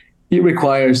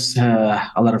requires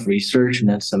a lot of research and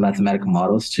then some mathematical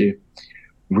models to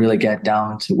really get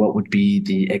down to what would be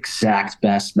the exact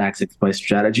best max exploit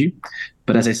strategy.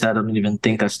 But as I said, I don't even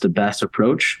think that's the best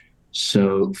approach.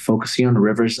 So focusing on the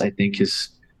rivers, I think, is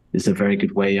a very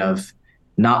good way of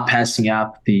not passing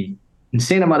up the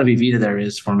insane amount of EV that there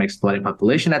is from exploiting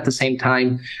population, at the same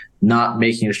time, not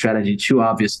making your strategy too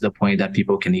obvious to the point that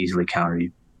people can easily counter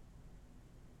you.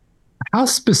 How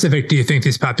specific do you think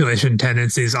these population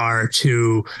tendencies are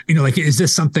to, like, is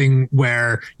this something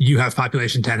where you have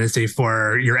population tendency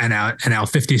for your NL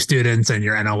 50 students and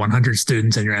your NL 100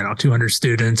 students and your NL 200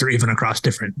 students, or even across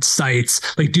different sites?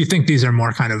 Like, do you think these are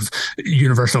more kind of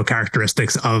universal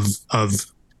characteristics of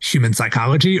human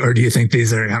psychology, or do you think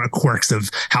these are kind of quirks of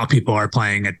how people are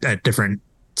playing at different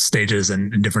stages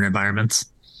and in different environments?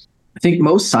 I think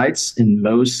most sites and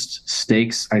most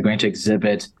stakes are going to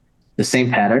exhibit the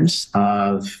same patterns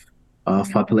of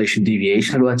population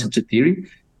deviation relative to theory.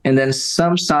 And then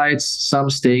some sites, some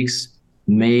stakes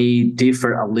may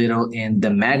differ a little in the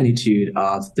magnitude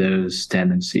of those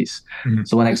tendencies.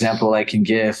 So one example I can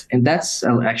give, and that's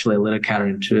actually a little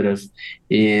counterintuitive,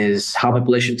 is how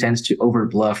population tends to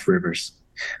overbluff rivers.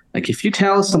 Like if you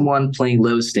tell someone playing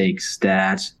low stakes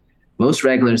that most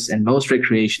regulars and most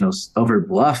recreationals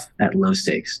overbluff at low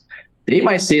stakes, they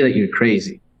might say that you're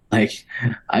crazy. Like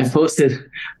I posted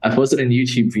a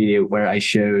YouTube video where I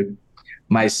showed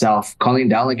myself calling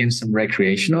down against some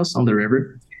recreationals on the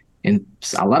river. And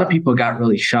a lot of people got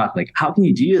really shocked. Like, how can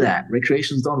you do that?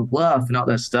 Recreationals don't bluff and all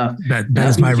that stuff. That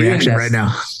is my reaction right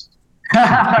now.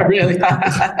 Really?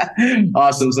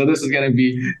 Awesome. So this is going to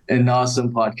be an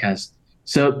awesome podcast.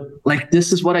 So like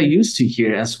this is what I used to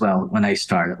hear as well when I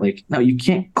started. Like, no, you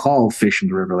can't call fish in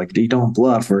the river. Like they don't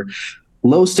bluff, or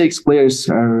low stakes players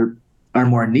are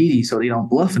more needy, so they don't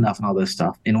bluff enough and all this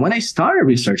stuff. And when I started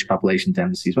researching population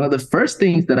tendencies, one of the first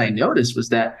things that I noticed was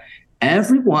that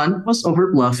everyone was over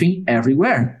bluffing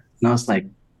everywhere. And I was like,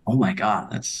 oh my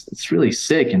God, that's really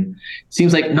sick. And it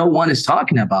seems like no one is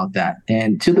talking about that.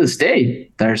 And to this day,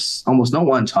 there's almost no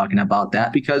one talking about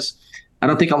that because I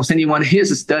don't think almost anyone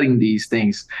is studying these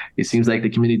things. It seems like the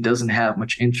community doesn't have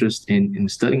much interest in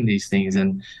studying these things,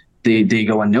 and they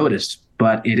go unnoticed.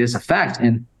 But it is a fact.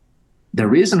 And the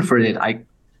reason for it,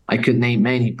 I could name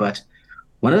many, but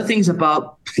one of the things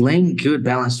about playing good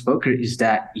balanced poker is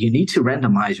that you need to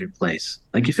randomize your plays.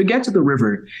 Like if you get to the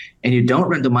river and you don't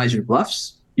randomize your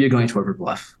bluffs, you're going to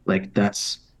overbluff. Like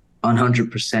that's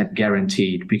 100%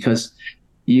 guaranteed, because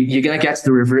you're going to get to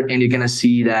the river and you're going to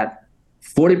see that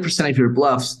 40% of your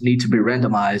bluffs need to be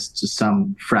randomized to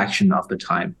some fraction of the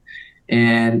time.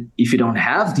 And if you don't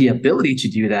have the ability to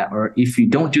do that, or if you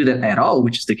don't do that at all,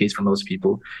 which is the case for most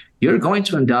people, you're going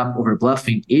to end up over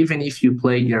bluffing, even if you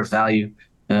play your value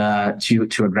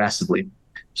too aggressively.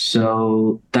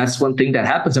 So that's one thing that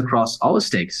happens across all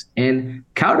stakes. And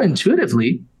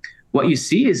counterintuitively, what you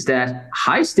see is that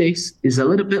high stakes is a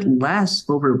little bit less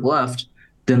over bluffed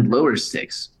than lower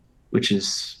stakes, which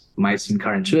might seem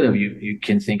counterintuitive. You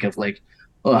can think of like,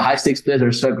 oh, high stakes players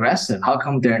are so aggressive. How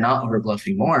come they're not over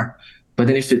bluffing more? But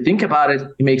then if you think about it,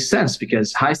 it makes sense,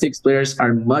 because high stakes players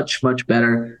are much, much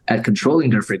better at controlling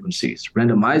their frequencies,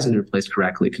 randomizing their plays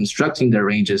correctly, constructing their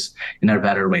ranges in a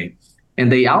better way. And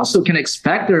they also can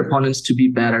expect their opponents to be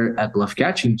better at bluff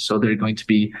catching. So they're going to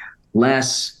be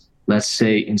less, let's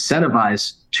say,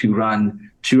 incentivized to run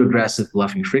too aggressive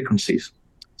bluffing frequencies.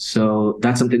 So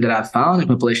that's something that I found in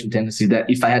population tendency that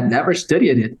if I had never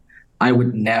studied it, I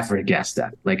would never guess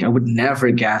that. Like I would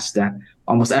never guess that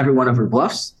almost everyone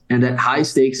overbluffs, and that high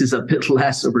stakes is a bit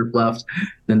less overbluffed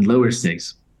than lower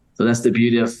stakes. So that's the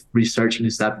beauty of researching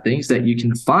these type of things, that you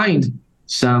can find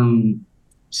some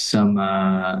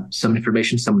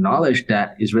information, some knowledge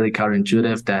that is really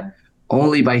counterintuitive, that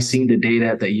only by seeing the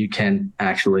data that you can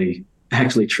actually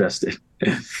trust it.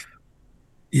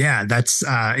 Yeah, that's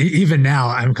even now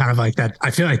I'm kind of like that.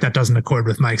 I feel like that doesn't accord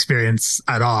with my experience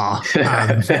at all.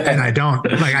 And I don't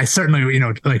like, I certainly,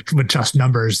 like would trust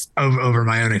numbers over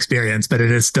my own experience, but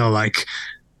it is still like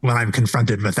when I'm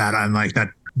confronted with that, I'm like that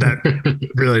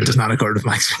really does not accord with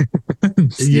my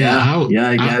experience. Yeah,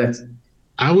 I get it.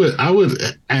 I would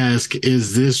ask,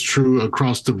 is this true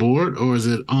across the board, or is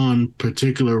it on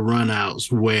particular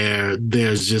runouts where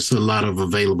there's just a lot of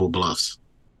available bluffs?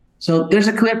 So there's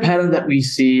a clear pattern that we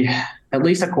see, at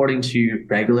least according to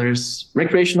regulars.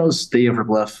 Recreationals, they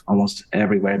overbluff almost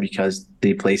everywhere because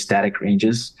they play static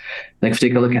ranges. Like if you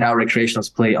take a look at how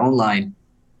recreationals play online,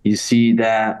 you see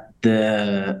that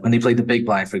when they play the big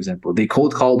blind, for example, they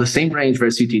cold call the same range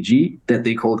versus UTG that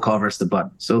they cold call versus the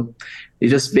button. So they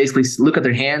just basically look at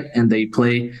their hand and they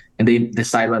play, and they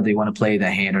decide whether they want to play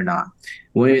that hand or not.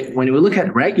 When we look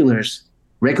at regulars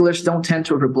don't tend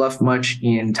to overbluff much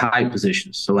in tie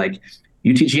positions. So like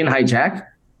UTG and hijack,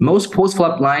 most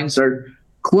post-flop lines are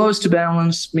close to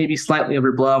balance, maybe slightly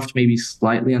overbluffed, maybe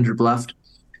slightly underbluffed.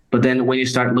 But then when you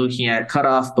start looking at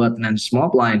cutoff, button, and small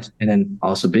blind, and then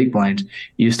also big blind,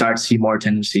 you start to see more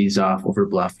tendencies of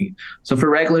overbluffing. So for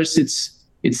regulars,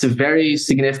 it's a very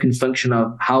significant function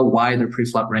of how wide their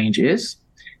pre-flop range is.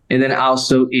 And then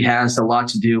also it has a lot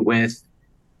to do with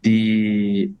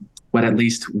what at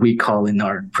least we call in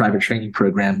our private training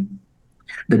program,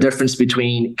 the difference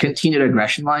between continued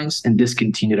aggression lines and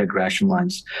discontinued aggression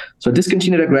lines. So a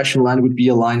discontinued aggression line would be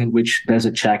a line in which there's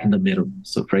a check in the middle.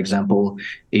 So for example,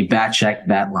 a bad check,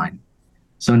 bad line.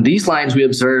 So in these lines, we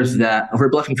observe that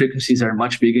overbluffing frequencies are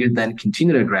much bigger than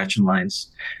continued aggression lines.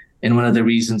 And one of the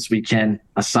reasons we can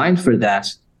assign for that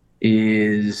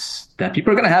is that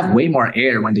people are going to have way more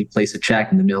air when they place a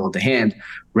check in the middle of the hand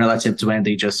relative to when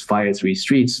they just fire 3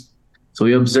 streets. So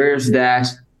we observe that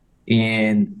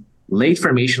in late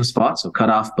formation spots, so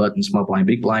cutoff, button, small blind,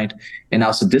 big blind, and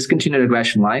also discontinued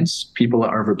aggression lines, people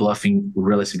are overbluffing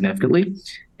really significantly.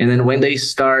 And then when they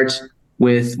start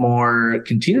with more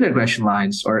continued aggression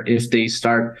lines, or if they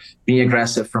start being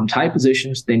aggressive from tie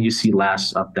positions, then you see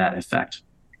less of that effect.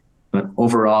 But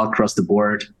overall, across the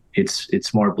board,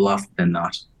 it's more bluff than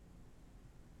not.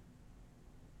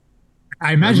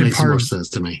 I imagine that makes more sense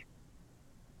to me.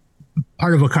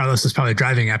 Part of what Carlos is probably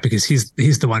driving at, because he's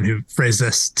the one who phrased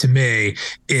this to me,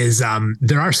 is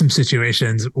there are some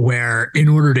situations where in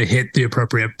order to hit the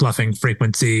appropriate bluffing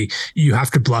frequency, you have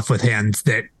to bluff with hands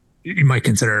that you might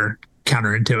consider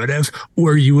counterintuitive,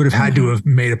 or you would have had to have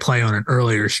made a play on an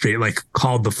earlier street, like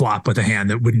called the flop with a hand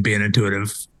that wouldn't be an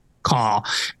intuitive call.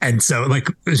 And so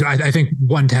I think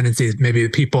one tendency is maybe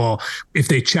people, if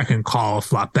they check and call a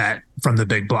flop bet from the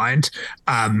big blind,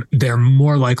 they're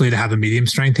more likely to have a medium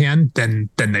strength hand than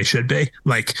they should be.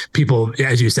 Like people,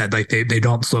 as you said, like they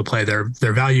don't slow play their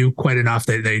value quite enough.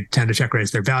 They tend to check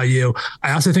raise their value.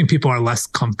 I also think people are less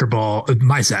comfortable,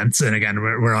 my sense, and again,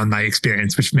 we're on my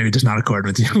experience, which maybe does not accord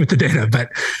with with the data, but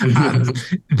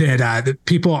that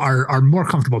people are more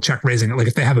comfortable check raising it. Like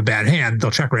if they have a bad hand,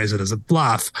 they'll check raise it as a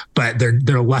bluff, but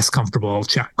they're less comfortable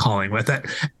check calling with it.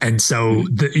 And so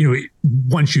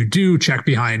once you do check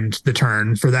behind the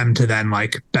turn, for them to then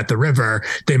like bet the river,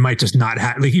 they might just not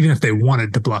have, like, even if they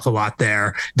wanted to bluff a lot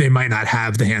there, they might not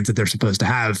have the hands that they're supposed to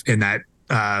have in that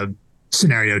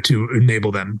scenario to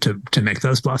enable them to make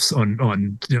those bluffs on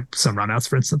some runouts,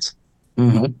 for instance.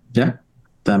 Yeah,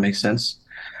 that makes sense.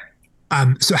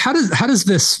 So how does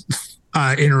this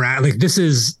interact? Like this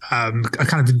is a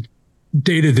kind of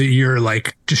data that you're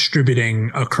like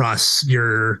distributing across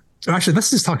your. Actually, let's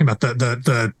just talk about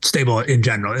the stable in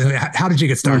general. How did you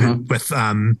get started with?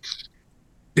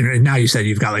 Now you said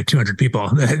you've got like 200 people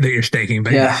that you're staking,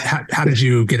 but how did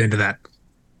you get into that?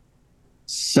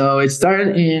 So it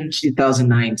started in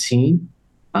 2019.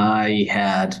 I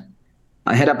had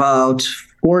about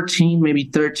 14, maybe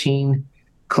 13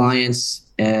 clients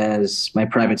as my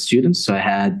private students. So I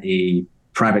had a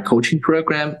private coaching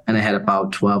program, and I had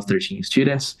about 12, 13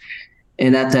 students.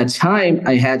 And at that time,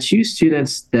 I had 2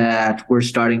 students that were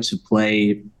starting to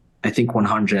play, I think,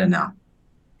 100 now.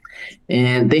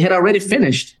 And they had already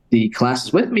finished the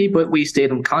classes with me, but we stayed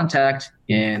in contact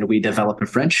and we developed a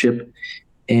friendship.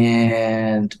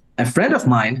 And a friend of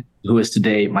mine, who is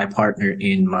today my partner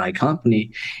in my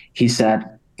company, he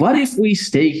said, what if we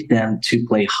stake them to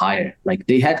play higher? Like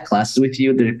they had classes with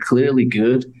you, they're clearly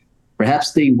good.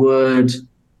 Perhaps they would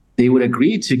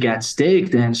agree to get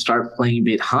staked and start playing a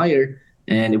bit higher,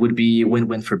 and it would be a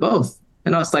win-win for both.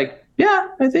 And I was like, yeah,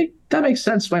 I think that makes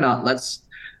sense. Why not?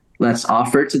 Let's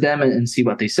offer it to them and see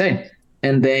what they say.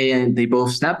 And they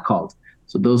both snap called.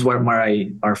 So those were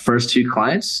our first 2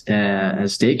 clients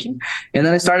as staking. And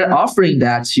then I started offering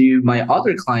that to my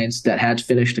other clients that had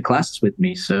finished the classes with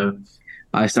me. So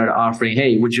I started offering,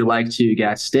 hey, would you like to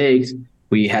get staked?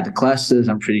 We had the classes.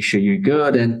 I'm pretty sure you're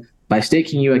good. And by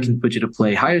staking you, I can put you to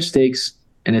play higher stakes,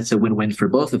 and it's a win-win for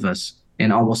both of us.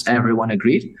 And almost everyone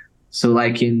agreed. So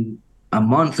like in a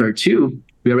month or 2,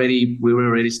 we were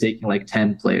already staking like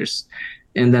 10 players.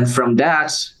 And then from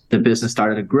that, the business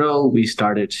started to grow. We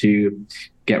started to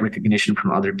get recognition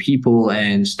from other people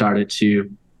and started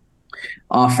to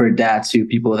offer that to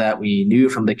people that we knew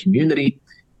from the community.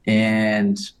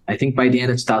 And I think by the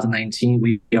end of 2019,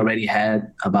 we already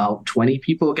had about 20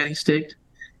 people getting staked.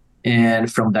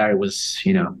 And from there, it was,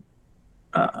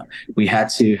 we had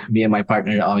to, me and my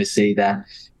partner always say that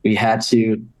we had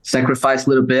to sacrifice a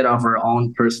little bit of our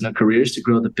own personal careers to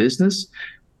grow the business,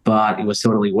 but it was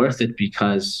totally worth it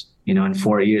because, in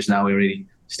 4 years now, we're already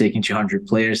staking 200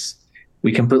 players.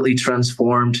 We completely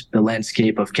transformed the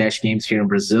landscape of cash games here in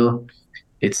Brazil.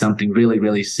 It's something really,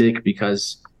 really sick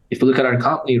because if you look at our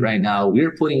company right now,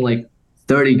 we're putting like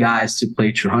 30 guys to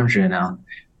play 200 now.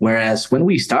 Whereas when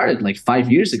we started like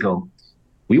 5 years ago,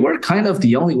 we were kind of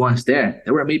the only ones there.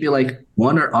 There were maybe like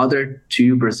 1 or other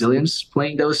 2 Brazilians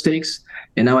playing those stakes.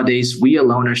 And nowadays, we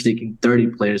alone are staking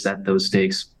 30 players at those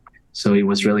stakes. So it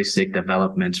was really sick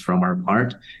development from our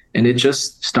part. And it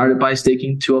just started by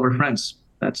staking 2 of our friends.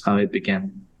 That's how it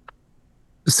began.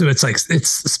 So it's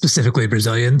specifically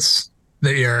Brazilians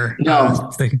that you're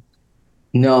thinking?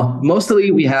 No, mostly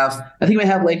I think we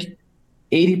have like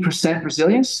 80%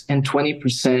 Brazilians and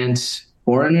 20%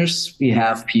 foreigners. We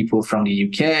have people from the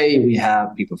UK, we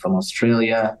have people from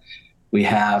Australia, we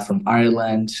have from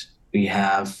Ireland, we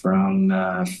have from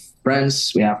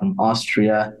France, we have from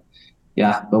Austria.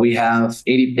 Yeah, but we have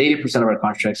 80% of our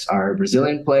contracts are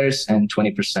Brazilian players and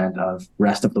 20% of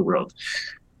rest of the world.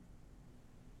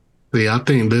 See, I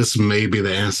think this may be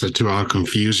the answer to our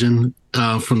confusion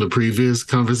from the previous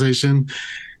conversation.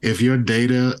 If your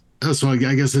data, so I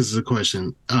guess this is a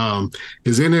question.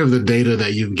 Is any of the data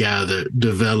that you've gathered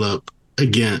developed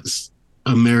against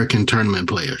American tournament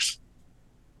players?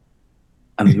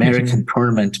 American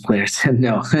tournament players?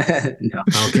 No. No.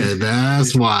 Okay,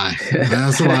 that's why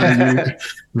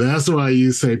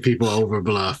you say people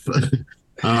overbluff.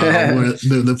 Where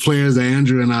the players that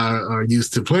Andrew and I are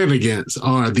used to playing against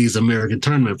are these American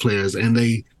tournament players, and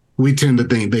they we tend to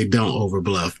think they don't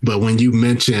overbluff. But when you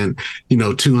mention,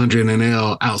 200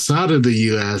 NL outside of the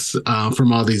U.S.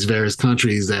 From all these various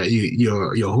countries that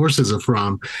your horses are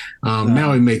from,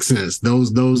 now it makes sense.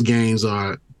 Those games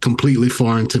are completely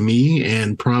foreign to me,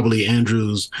 and probably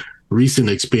Andrew's recent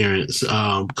experience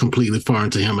completely foreign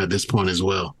to him at this point as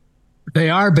well. They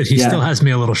are, but he still has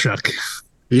me a little shook.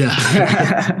 Yeah.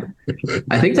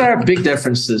 I think there are big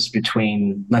differences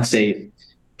between, let's say,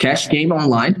 cash game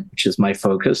online, which is my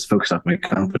focus of my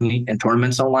company, and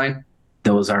tournaments online.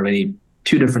 Those are really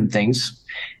two different things.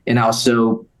 And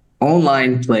also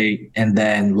online play and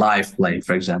then live play,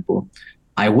 for example.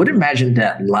 I would imagine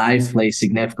that live play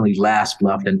significantly less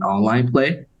bluff than online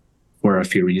play for a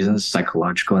few reasons,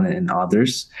 psychological and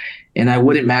others. And I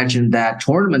would imagine that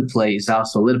tournament play is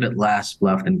also a little bit less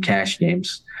bluff than cash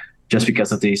games, just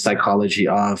because of the psychology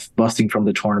of busting from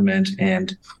the tournament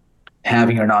and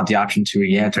having or not the option to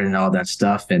re-enter and all that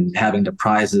stuff, and having the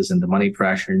prizes and the money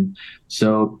pressure.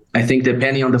 So I think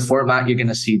depending on the format, you're going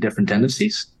to see different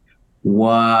tendencies.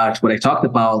 What I talked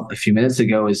about a few minutes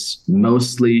ago is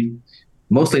entirely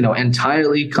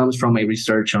comes from a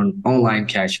research on online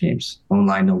cash games,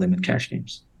 online no limit cash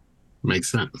games.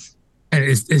 Makes sense. And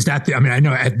is that I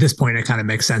know at this point it kind of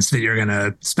makes sense that you're going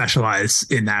to specialize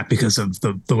in that because of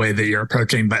the way that you're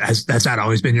approaching, but has that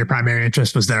always been your primary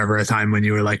interest? Was there ever a time when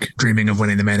you were like dreaming of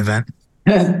winning the main event?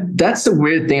 That's the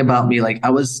weird thing about me. Like, I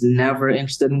was never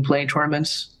interested in playing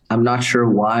tournaments. I'm not sure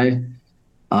why.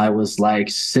 I was like,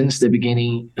 since the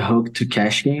beginning, hooked to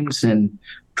cash games, and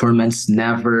tournaments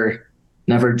never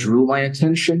drew my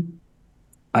attention.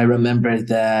 I remember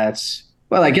that,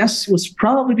 well, I guess it was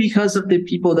probably because of the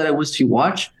people that I was to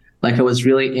watch. Like, I was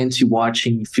really into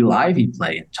watching Phil Ivey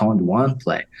play and Tone One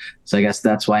play. So I guess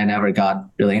that's why I never got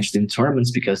really interested in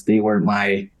tournaments, because they were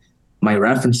my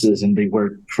references, and they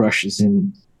were crushes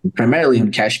primarily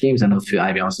in cash games. I know Phil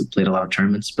Ivey also played a lot of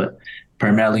tournaments, but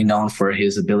primarily known for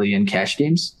his ability in cash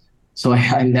games. So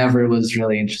I never was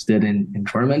really interested in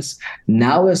tournaments.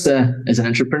 Now, as an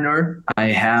entrepreneur, I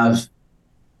have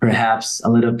perhaps a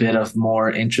little bit of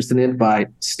more interest in it by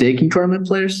staking tournament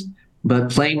players,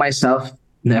 but playing myself,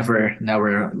 never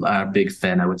a big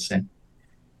fan, I would say.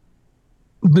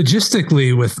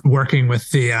 Logistically, with working with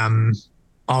the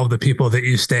all the people that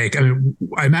you stake,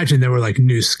 I imagine there were like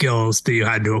new skills that you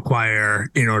had to acquire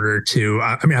in order to,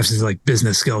 obviously like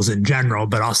business skills in general,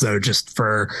 but also just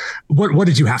for what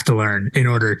did you have to learn in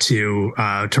order to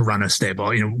run a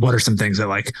stable? What are some things that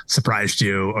like surprised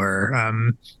you, or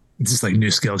just like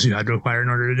new skills you had to acquire in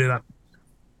order to do that?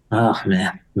 Oh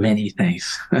man, many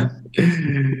things.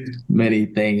 Many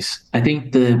things. I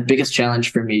think the biggest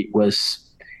challenge for me was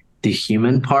the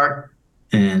human part.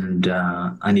 And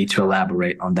I need to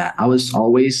elaborate on that. I was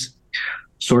always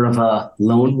sort of a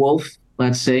lone wolf,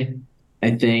 let's say.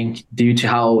 I think due to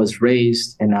how I was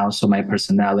raised and also my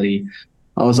personality,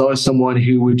 I was always someone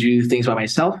who would do things by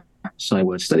myself. So I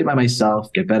would study by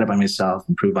myself, get better by myself,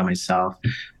 improve by myself,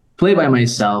 play by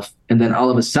myself. And then all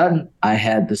of a sudden, I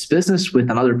had this business with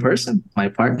another person, my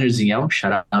partner, Zion,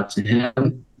 shout out to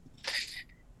him,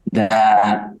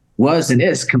 that was and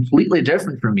is completely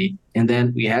different from me. And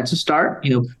then we had to start,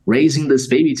 raising this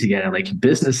baby together. Like,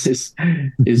 business is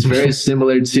very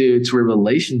similar to a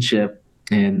relationship.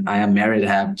 And I am married, I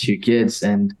have 2 kids,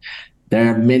 and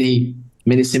there are many,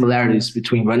 many similarities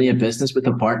between running a business with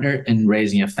a partner and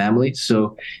raising a family.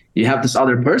 So you have this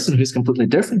other person who's completely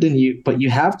different than you, but you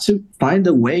have to find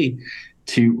a way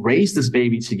to raise this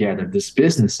baby together, this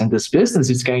business. And this business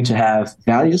is going to have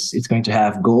values, it's going to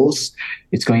have goals,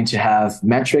 it's going to have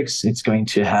metrics, it's going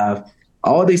to have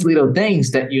all these little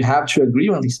things that you have to agree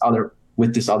on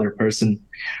with this other person.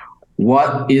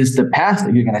 What is the path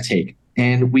that you're going to take?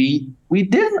 And we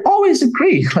didn't always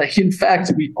agree. Like, in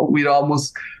fact, we'd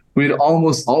almost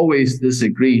always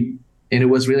disagree. And it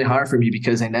was really hard for me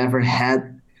because I never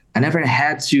had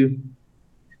to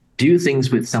do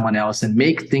things with someone else and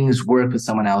make things work with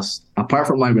someone else apart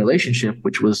from my relationship,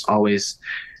 which was always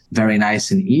very nice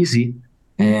and easy.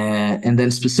 And then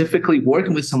specifically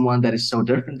working with someone that is so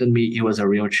different than me, it was a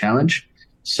real challenge.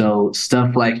 So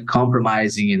stuff like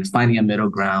compromising and finding a middle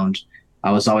ground.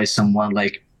 I was always someone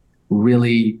like what's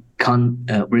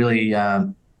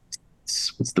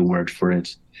the word for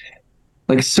it?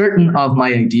 Like certain of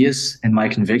my ideas and my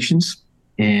convictions.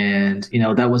 And,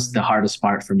 that was the hardest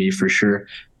part for me, for sure.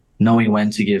 Knowing when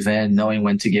to give in, knowing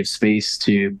when to give space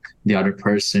to the other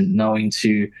person, knowing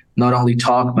to not only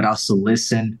talk, but also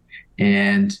listen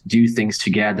and do things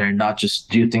together, not just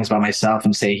do things by myself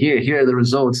and say, here are the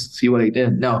results, see what I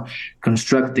did. No,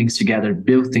 construct things together,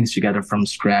 build things together from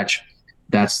scratch.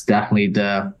 That's definitely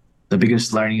the the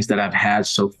biggest learnings that I've had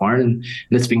so far. And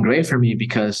it's been great for me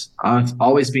because I've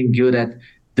always been good at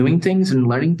doing things and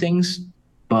learning things,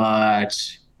 but,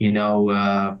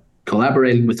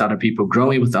 collaborating with other people,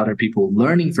 growing with other people,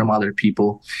 learning from other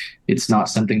people, it's not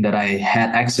something that I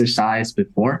had exercised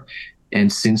before.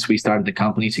 And since we started the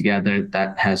company together,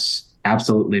 that has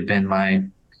absolutely been my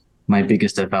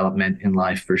biggest development in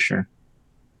life for sure.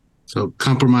 So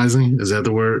compromising, is that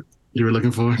the word you were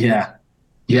looking for? Yeah.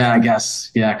 Yeah, I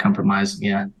guess. Yeah, compromising.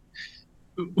 Yeah.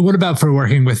 What about for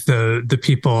working with the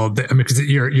people that, I mean, because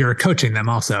you're coaching them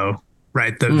also,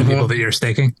 right? The people that you're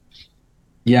staking?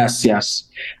 Yes.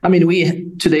 I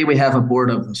mean, today we have a board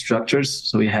of instructors.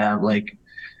 So we have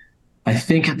I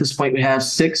think at this point we have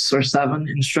 6 or 7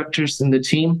 instructors in the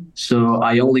team. So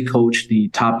I only coach the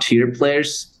top tier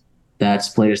players. That's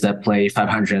players that play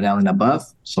 500 and above.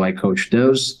 So I coach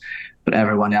those, but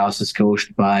everyone else is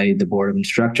coached by the board of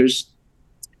instructors.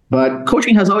 But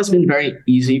coaching has always been very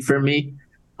easy for me.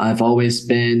 I've always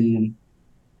been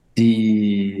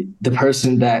the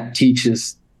person that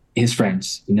teaches his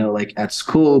friends. At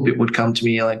school, people would come to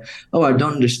me like, "Oh, I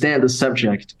don't understand the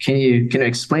subject. Can you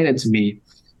explain it to me?"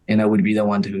 And I would be the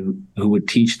one who would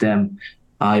teach them.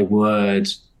 I would,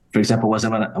 for example,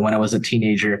 when I was a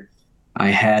teenager, I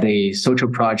had a social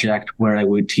project where I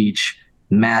would teach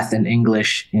math and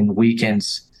English in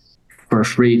weekends for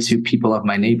free to people of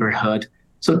my neighborhood.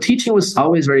 So teaching was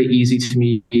always very easy to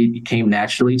me. It came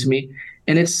naturally to me.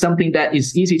 And it's something that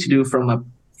is easy to do from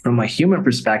a human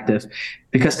perspective,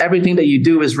 because everything that you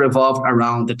do is revolved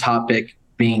around the topic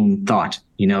being taught,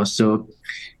 So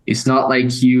it's not like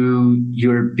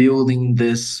you're building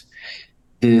this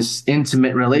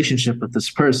intimate relationship with this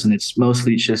person. It's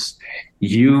mostly just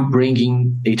you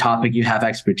bringing a topic you have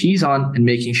expertise on and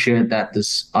making sure that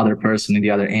this other person on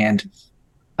the other end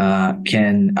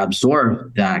can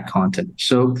absorb that content.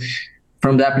 So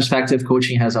from that perspective,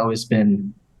 coaching has always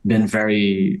been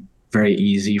very, very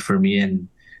easy for me. And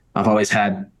I've always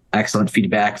had excellent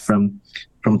feedback from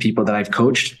people that I've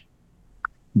coached.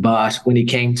 But when it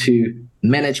came to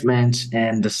management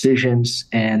and decisions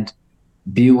and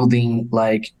building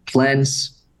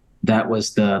plans, that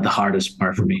was the hardest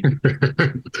part for me.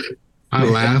 I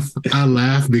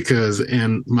laugh because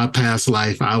in my past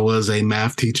life, I was a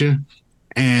math teacher.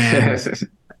 And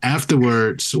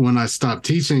afterwards, when I stopped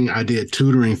teaching, I did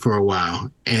tutoring for a while.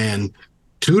 And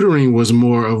tutoring was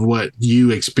more of what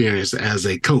you experienced as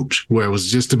a coach, where it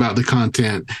was just about the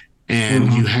content.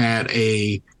 And you had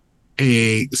a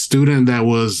student that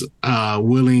was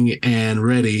willing and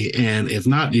ready. And if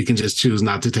not, you can just choose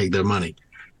not to take their money.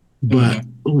 But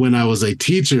when I was a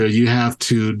teacher, you have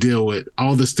to deal with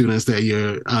all the students that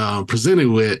you're presented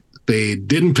with. They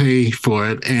didn't pay for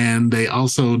it, and they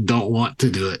also don't want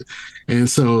to do it. And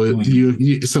so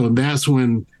so that's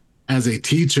when, as a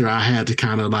teacher, I had to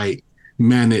kind of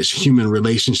manage human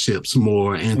relationships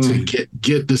more and to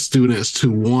get the students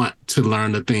to want to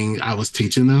learn the thing I was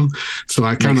teaching them. So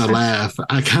I kind of laugh.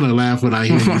 When I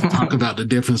hear you talk about the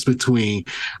difference between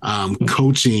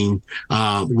coaching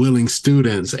willing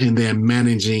students and then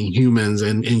managing humans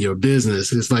in your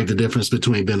business. It's like the difference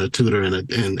between being a tutor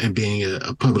and being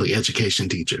a public education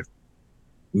teacher.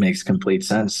 Makes complete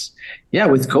sense. Yeah,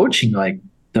 with coaching,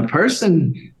 the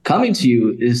person coming to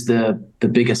you is the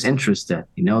biggest interested.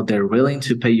 They're willing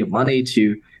to pay you money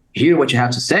to hear what you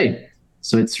have to say.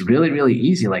 So it's really, really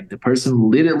easy. The person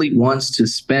literally wants to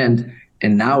spend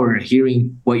an hour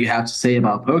hearing what you have to say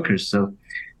about poker. So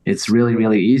it's really,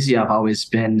 really easy. I've always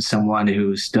been someone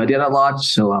who studied a lot.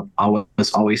 So I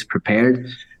was always prepared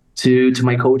to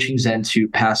my coachings and to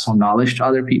pass on knowledge to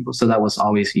other people. So that was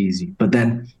always easy. But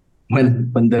then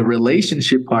when the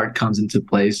relationship part comes into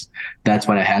place, that's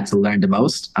what I had to learn the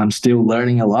most. I'm still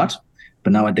learning a lot,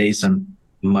 but nowadays I'm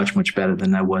much, much better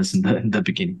than I was in the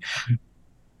beginning.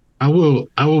 I will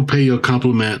pay you a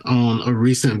compliment on a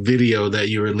recent video that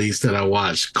you released that I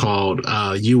watched called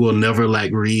 "You Will Never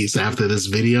Lack Reads." After this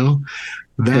video,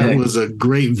 that was a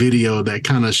great video that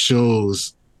kind of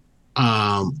shows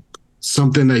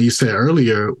something that you said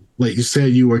earlier. Like you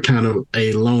said, you were kind of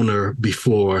a loner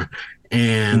before.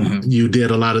 And you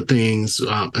did a lot of things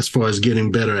as far as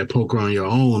getting better at poker on your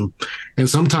own. And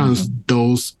sometimes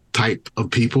those types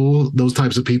of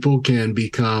people can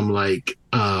become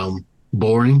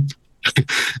boring.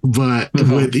 But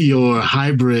with your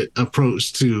hybrid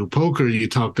approach to poker, you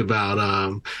talked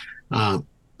about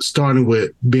starting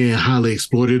with being highly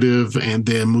exploitative and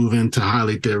then moving to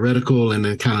highly theoretical and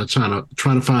then kind of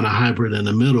trying to find a hybrid in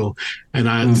the middle. And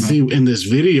I see in this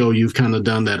video, you've kind of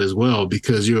done that as well,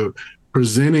 because you're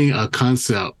presenting a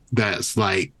concept that's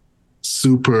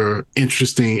super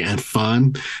interesting and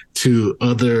fun to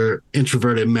other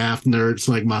introverted math nerds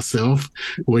like myself,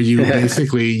 where you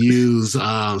basically use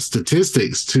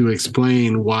statistics to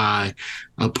explain why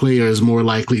a player is more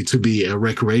likely to be a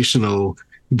recreational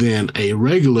than a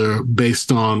regular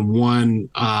based on one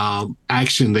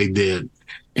action they did.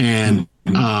 And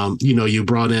you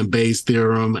brought in Bayes'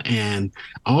 theorem and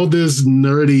all this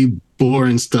nerdy,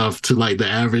 boring stuff to like the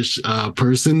average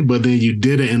person, but then you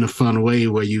did it in a fun way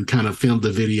where you kind of filmed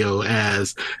the video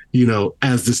as,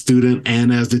 as the student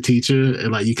and as the teacher,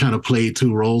 and like you kind of played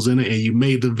two roles in it, and you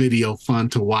made the video fun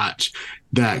to watch.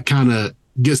 That kind of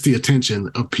gets the attention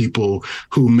of people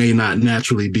who may not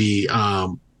naturally be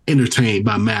entertained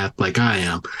by math like I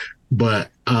am. But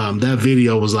that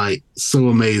video was like so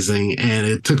amazing, and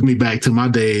it took me back to my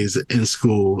days in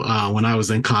school when I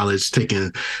was in college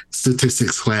taking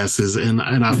statistics classes, and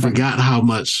I forgot how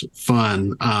much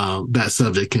fun that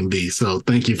subject can be. So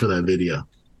thank you for that video.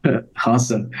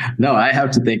 Awesome. No, I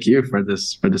have to thank you for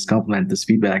this compliment, this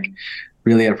feedback.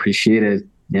 Really appreciate it.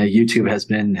 Yeah, YouTube has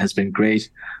been great.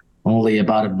 Only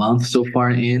about a month so far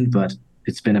in, but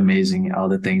it's been amazing. All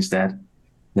the things that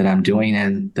I'm doing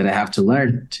and that I have to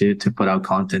learn to put out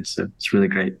content. So it's really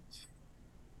great.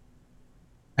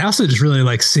 I also just really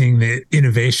like seeing the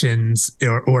innovations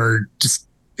or just,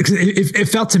 it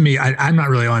felt to me, I'm not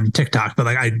really on TikTok, but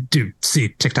like I do see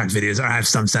TikTok videos. I have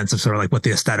some sense of sort of like what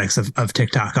the aesthetics of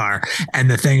TikTok are. And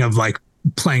the thing of like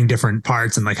playing different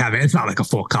parts and like having, it's not like a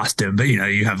full costume, but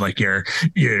you have like your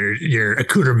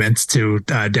accoutrements to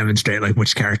demonstrate like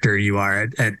which character you are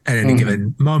at any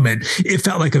given moment. It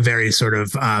felt like a very sort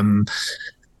of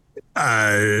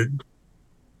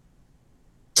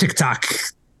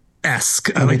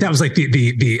TikTok-esque, like that was like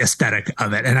the aesthetic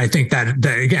of it. And I think that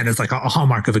again is like a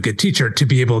hallmark of a good teacher, to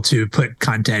be able to put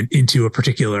content into a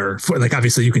particular, like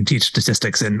obviously you can teach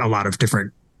statistics in a lot of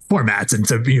different formats, and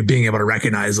so being able to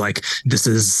recognize like this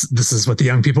is what the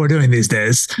young people are doing these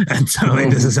days, and so like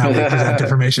this is how we present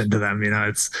information to them.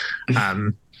 It's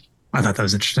I thought that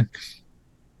was interesting.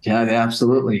 Yeah,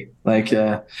 absolutely. Like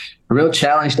a real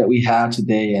challenge that we have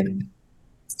today, and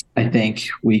I think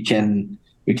we can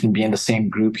be in the same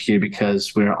group here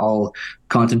because we're all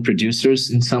content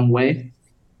producers in some way,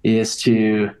 is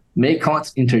to make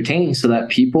content entertaining so that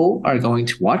people are going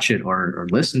to watch it or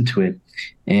listen to it.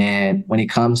 And when it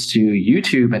comes to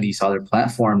YouTube and these other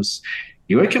platforms,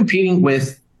 you're competing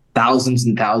with thousands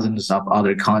and thousands of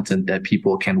other content that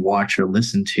people can watch or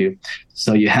listen to.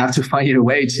 So you have to find your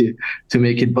way to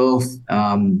make it both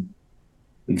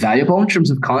valuable in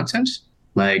terms of content,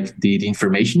 like the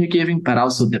information you're giving, but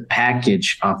also the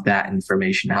package of that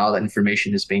information, how that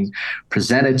information is being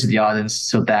presented to the audience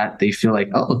so that they feel like,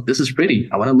 oh, this is pretty.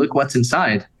 I want to look what's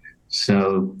inside.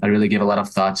 So I really give a lot of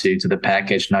thought to the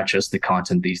package, not just the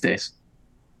content these days.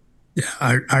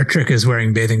 Yeah, our trick is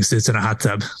wearing bathing suits in a hot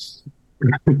tub.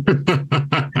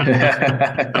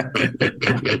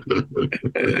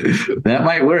 That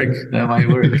might work.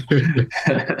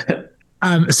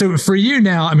 So for you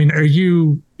now, I mean,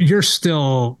 you're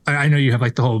still, I know you have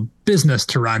like the whole business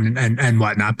to run and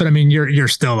whatnot, but I mean, you're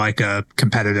still like a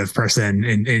competitive person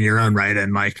in your own right,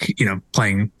 and like,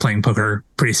 playing poker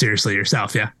pretty seriously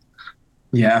yourself. Yeah.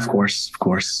 Yeah, of course.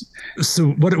 So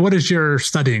what does your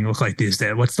studying look like these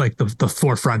days? What's like the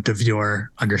forefront of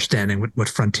your understanding? What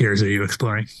frontiers are you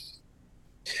exploring?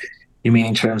 You mean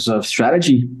in terms of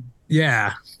strategy?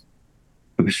 Yeah.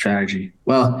 Strategy.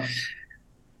 Well,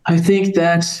 I think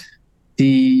that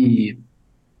I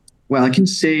can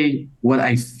say what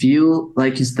I feel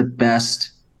like is the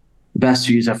best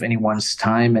use of anyone's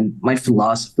time, and my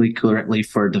philosophy currently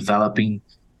for developing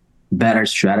better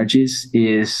strategies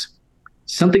is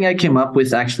something I came up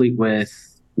with actually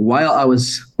while I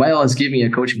was giving a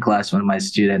coaching class to one of my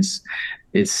students.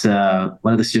 It's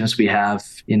one of the students we have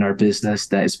in our business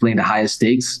that is playing the highest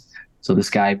stakes. So this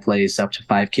guy plays up to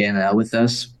 5K NL with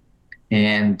us,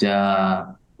 and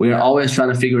we're always trying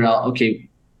to figure out, okay,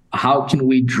 how can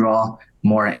we draw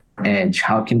more edge?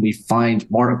 How can we find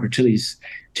more opportunities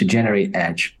to generate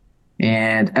edge?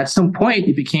 And at some point,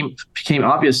 it became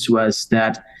obvious to us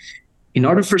that in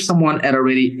order for someone at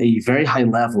already a very high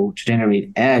level to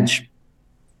generate edge,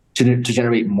 to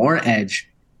generate more edge,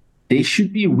 they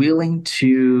should be willing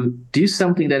to do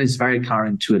something that is very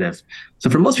counterintuitive. So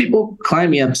for most people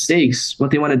climbing up stakes,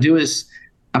 what they want to do is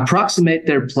approximate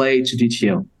their play to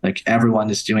GTO. Like everyone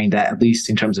is doing that, at least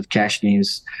in terms of cash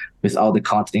games, with all the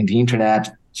content in the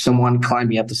internet. Someone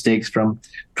climbing up the stakes from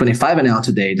 25 and out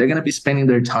today, they're going to be spending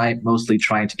their time mostly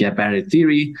trying to get better at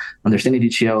theory, understanding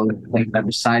GTO, like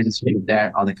better sizes,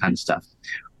 there, all that kind of stuff.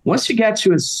 Once you get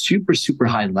to a super, super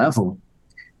high level,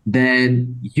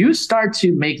 then you start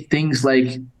to make things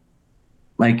like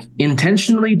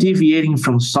intentionally deviating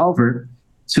from solver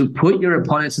to put your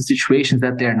opponents in situations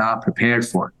that they're not prepared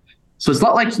for. So it's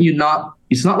not like you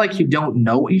don't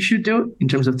know what you should do in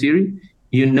terms of theory.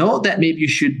 You know that maybe you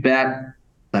should bet,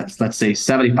 let's say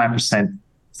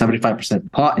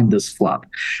 75% pot in this flop.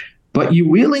 But you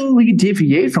willingly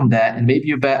deviate from that, and maybe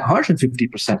you bet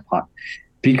 150% pot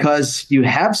because you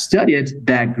have studied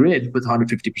that grid with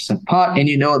 150% pot, and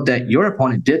you know that your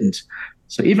opponent didn't.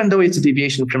 So even though it's a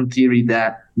deviation from theory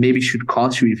that maybe should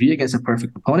cost you EV against a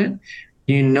perfect opponent,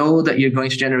 you know that you're going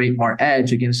to generate more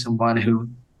edge against someone who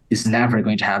is never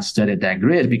going to have studied that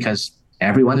grid because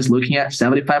everyone is looking at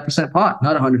 75% pot,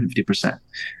 not 150%.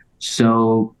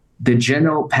 So the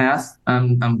general path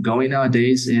I'm going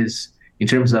nowadays is, in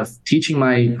terms of teaching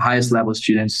my highest level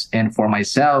students and for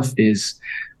myself, is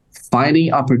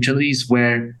finding opportunities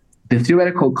where the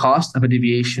theoretical cost of a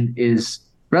deviation is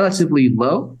relatively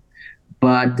low,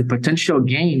 but the potential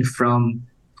gain from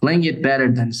playing it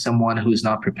better than someone who's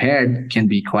not prepared can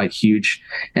be quite huge.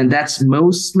 And that's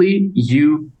mostly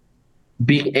you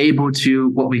being able to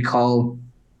what we call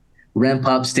ramp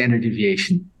up standard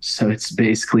deviation. So it's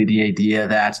basically the idea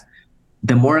that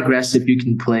the more aggressive you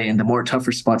can play and the more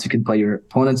tougher spots you can play your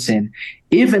opponents in,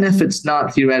 even if it's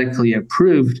not theoretically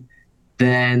approved,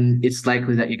 then it's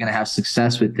likely that you're going to have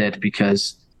success with it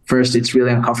because first, it's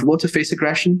really uncomfortable to face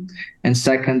aggression. And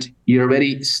second, you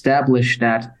already established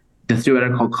that the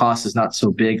theoretical cost is not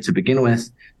so big to begin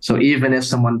with. So even if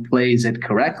someone plays it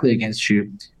correctly against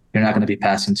you, you're not going to be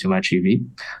passing too much EV.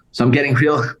 So I'm getting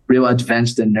real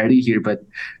advanced and nerdy here, but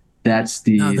that's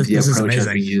the approach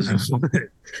I've been using.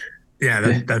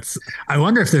 Yeah, that's. I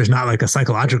wonder if there's not like a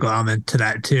psychological element to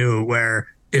that too, where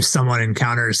if someone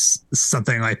encounters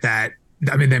something like that,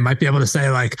 I mean, they might be able to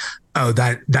say like, oh,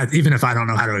 that even if I don't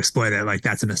know how to exploit it, like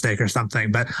that's a mistake or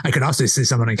something. But I could also see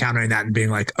someone encountering that and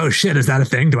being like, oh shit, is that a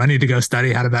thing? Do I need to go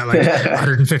study how to bet like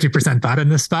 150% pot in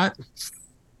this spot?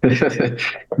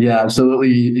 Yeah,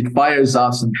 absolutely. It fires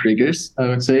off some triggers, I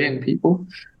would say, in people.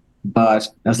 But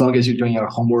as long as you're doing your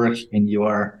homework and you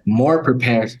are more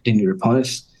prepared than your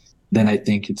opponents, then I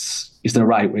think it's the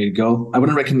right way to go. I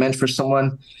wouldn't recommend for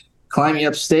someone climbing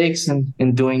up stakes and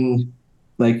doing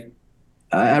like,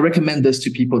 I recommend this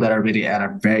to people that are really at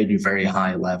a very, very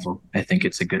high level. I think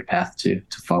it's a good path to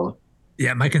follow.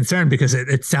 Yeah, my concern, because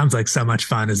it sounds like so much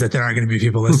fun, is that there are going to be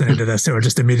people listening to this who are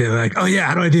just immediately like, oh yeah,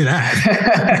 how do I do that?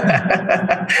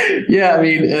 Yeah, I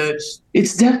mean,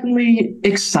 it's definitely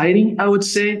exciting, I would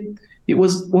say. It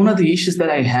was one of the issues that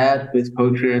I had with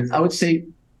poker, I would say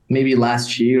maybe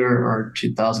last year or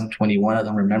 2021, I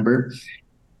don't remember,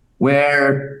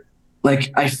 where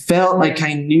like I felt like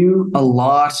I knew a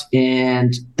lot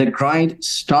and the grind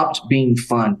stopped being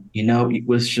fun. You know, it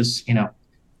was just,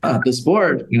 this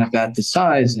board, I'm going to bet this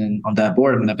size, and on that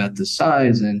board, I'm going to bet this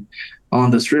size, and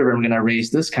on this river, I'm going to raise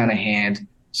this kind of hand.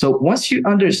 So once you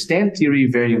understand theory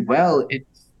very well, it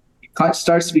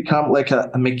starts to become like a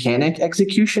mechanic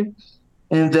execution.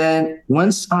 And then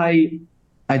once I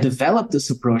developed this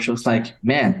approach, I was like,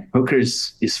 man, poker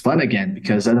is fun again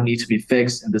because I don't need to be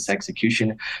fixed in this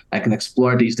execution. I can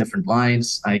explore these different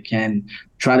lines. I can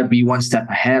try to be one step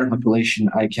ahead of population.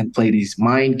 I can play these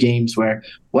mind games where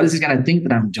what is he going to think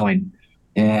that I'm doing?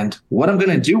 And what I'm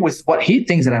going to do with what he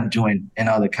thinks that I'm doing and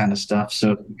all that kind of stuff.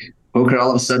 So poker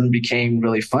all of a sudden became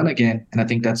really fun again. And I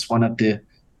think that's one of the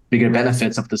bigger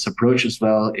benefits of this approach as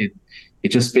well. It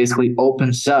just basically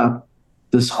opens up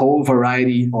this whole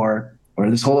variety or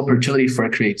this whole opportunity for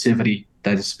creativity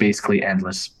that is basically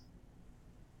endless.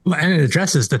 Well, and it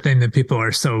addresses the thing that people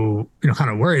are so,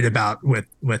 kind of worried about with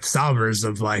solvers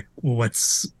of like,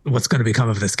 what's going to become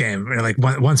of this game? Like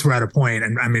once we're at a point,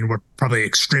 and I mean, we're probably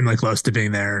extremely close to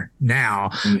being there now,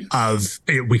 of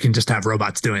we can just have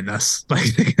robots doing this.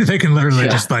 Like they can literally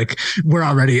just like, we're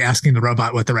already asking the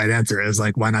robot what the right answer is.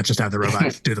 Like, why not just have the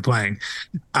robot do the playing?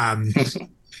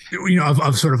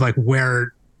 Of sort of like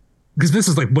where, because this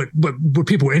is like what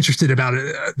people were interested about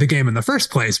the game in the first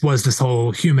place, was this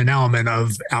whole human element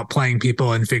of outplaying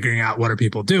people and figuring out what are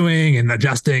people doing and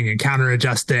adjusting and counter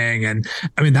adjusting. And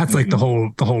I mean, that's like the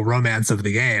whole romance of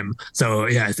the game. So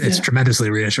yeah, it's tremendously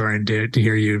reassuring to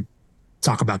hear you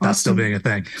talk about that still being a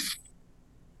thing.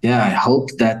 Yeah, I hope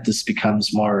that this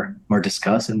becomes more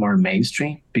discussed and more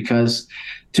mainstream, because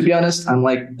to be honest, I'm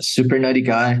like a super nutty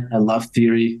guy. I love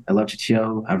theory. I love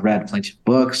GTO. I've read plenty of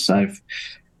books.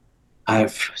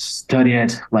 I've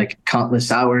studied like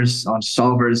countless hours on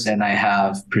solvers, and I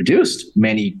have produced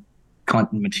many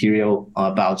content material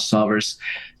about solvers.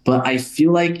 But I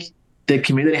feel like the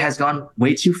community has gone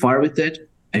way too far with it.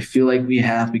 I feel like we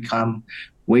have become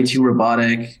way too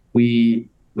robotic. We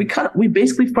we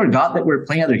basically forgot that we're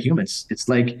playing other humans. It's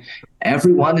like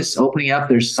everyone is opening up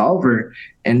their solver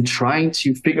and trying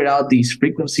to figure out these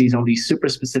frequencies on these super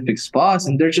specific spots,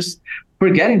 and they're just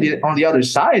forgetting that on the other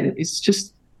side, it's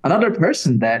just another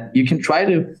person that you can try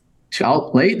to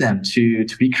outplay them, to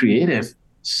be creative.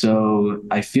 So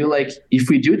I feel like if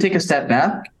we do take a step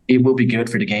back, it will be good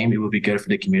for the game. It will be good for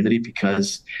the community,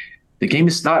 because the game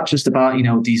is not just about,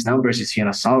 these numbers you see on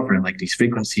a solver, like these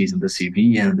frequencies and the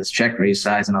CV and this check raise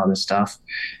size and all this stuff.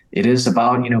 It is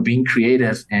about, being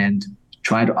creative and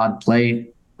trying to outplay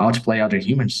other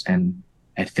humans. And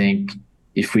I think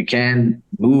if we can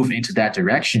move into that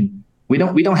direction, we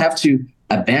don't have to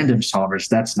abandon solvers.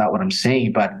 That's not what I'm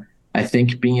saying. But I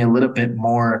think being a little bit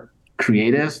more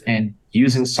creative and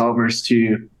using solvers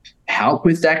to help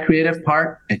with that creative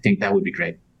part, I think that would be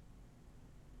great.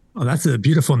 Well, that's a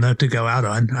beautiful note to go out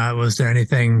on. Was there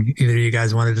anything either of you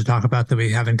guys wanted to talk about that we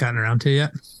haven't gotten around to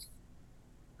yet?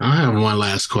 I have one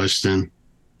last question.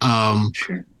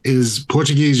 Sure. Is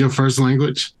Portuguese your first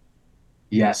language?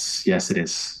 Yes, it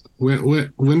is.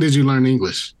 When did you learn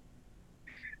English?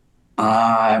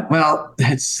 Well,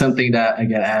 it's something that I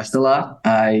get asked a lot.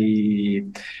 I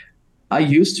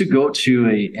used to go to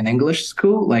an English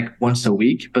school like once a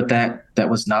week, but that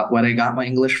was not what I got my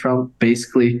English from.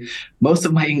 Basically, most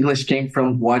of my English came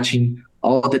from watching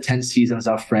all the 10 seasons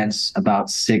of Friends about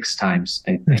 6 times,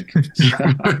 I think.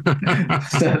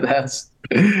 So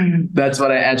that's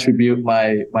what I attribute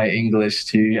my English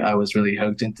to. I was really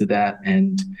hooked into that.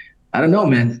 And I don't know,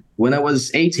 man. When I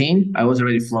was 18, I was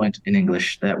already fluent in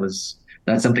English. That's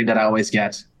something that I always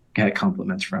get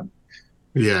compliments from.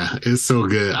 Yeah, it's so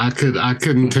good. I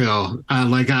couldn't tell.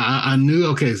 I knew,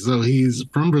 okay, so he's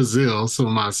from Brazil, so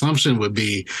my assumption would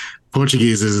be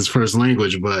Portuguese is his first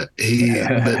language, but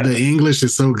the English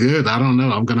is so good. I don't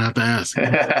know. I'm gonna have to ask.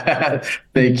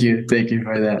 Thank you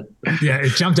for that. Yeah, it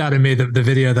jumped out at me the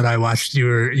video that I watched.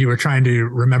 You were trying to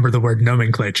remember the word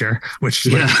nomenclature, which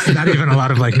not even a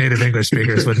lot of native English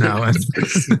speakers would know.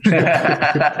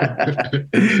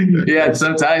 Yeah,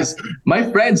 sometimes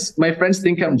my friends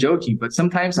think I'm joking, but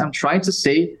sometimes I'm trying to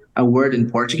say a word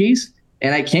in Portuguese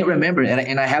and I can't remember it,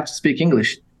 and I have to speak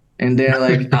English. And they're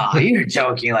like, "Oh, you're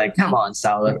joking! Like, come on,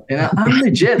 Saulo." And I'm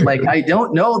legit. Like, I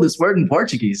don't know this word in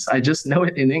Portuguese. I just know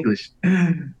it in English.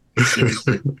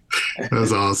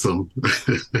 That's awesome.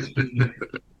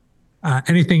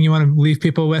 Anything you want to leave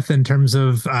people with in terms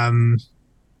of, I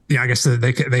guess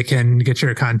they can get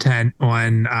your content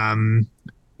on.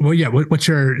 So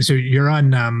you're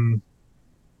on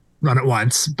Run It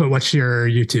Once, but what's your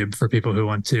YouTube for people who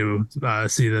want to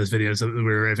see those videos that we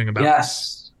were raving about?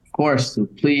 Yes. Of course, so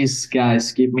please,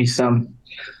 guys, give me some.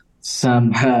 Check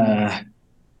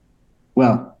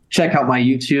out my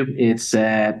YouTube. It's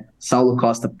at Saulo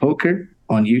Costa Poker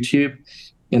on YouTube,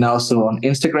 and also on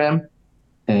Instagram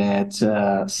at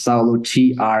Saulo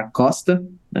TR Costa.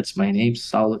 That's my name,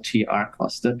 Saulo TR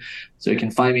Costa. So you can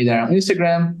find me there on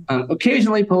Instagram. I'm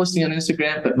occasionally posting on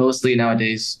Instagram, but mostly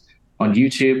nowadays on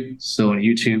YouTube. So on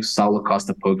YouTube, Saulo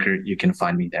Costa Poker, you can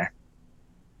find me there.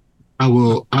 I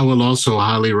will also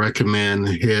highly recommend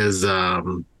his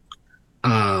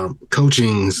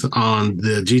coachings on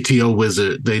the GTO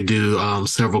Wizard. They do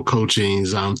several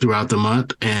coachings throughout the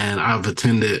month, and I've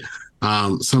attended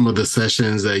some of the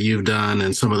sessions that you've done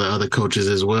and some of the other coaches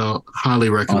as well.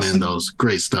 Highly recommend those.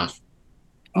 Great stuff.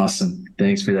 Awesome.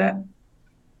 Thanks for that.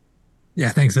 Yeah,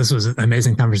 thanks. This was an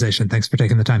amazing conversation. Thanks for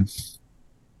taking the time.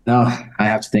 No, I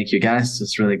have to thank you guys.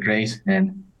 It's really great,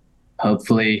 and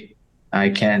hopefully I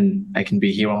can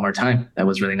be here one more time. That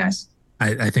was really nice.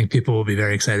 I think people will be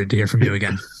very excited to hear from you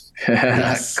again.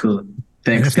 Yes. Cool.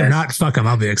 Thanks. And if they're not, fuck them.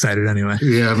 I'll be excited anyway.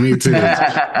 Yeah, me too.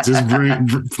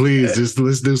 Just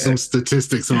let's do some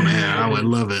statistics on air. I would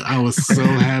love it. I was so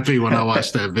happy when I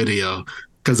watched that video,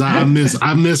 because I miss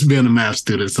being a math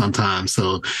student sometimes.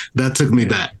 So that took me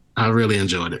back. I really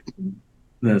enjoyed it.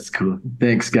 That's cool.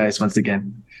 Thanks, guys, once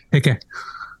again. Take care.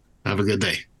 Have a good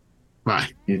day. Bye.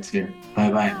 You too.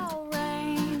 Bye-bye.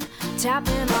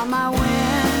 Tapping on my window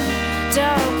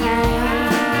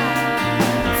pane,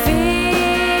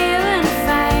 feeling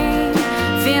faint,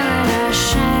 feeling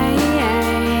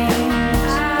ashamed,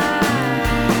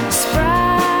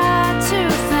 spread too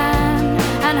thin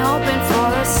and hoping for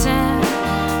a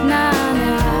synonym,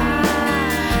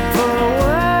 for a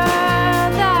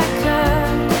word that could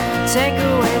take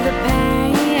away the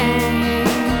pain.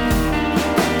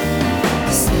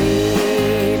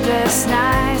 Sleepless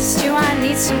nights, do I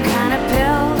need some kind of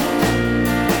pill,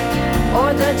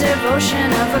 or the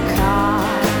devotion of a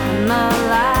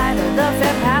Carmelite, or the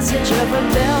fair passage of a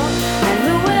bill, and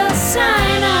who will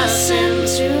sign us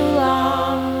into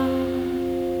law?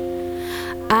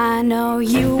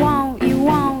 you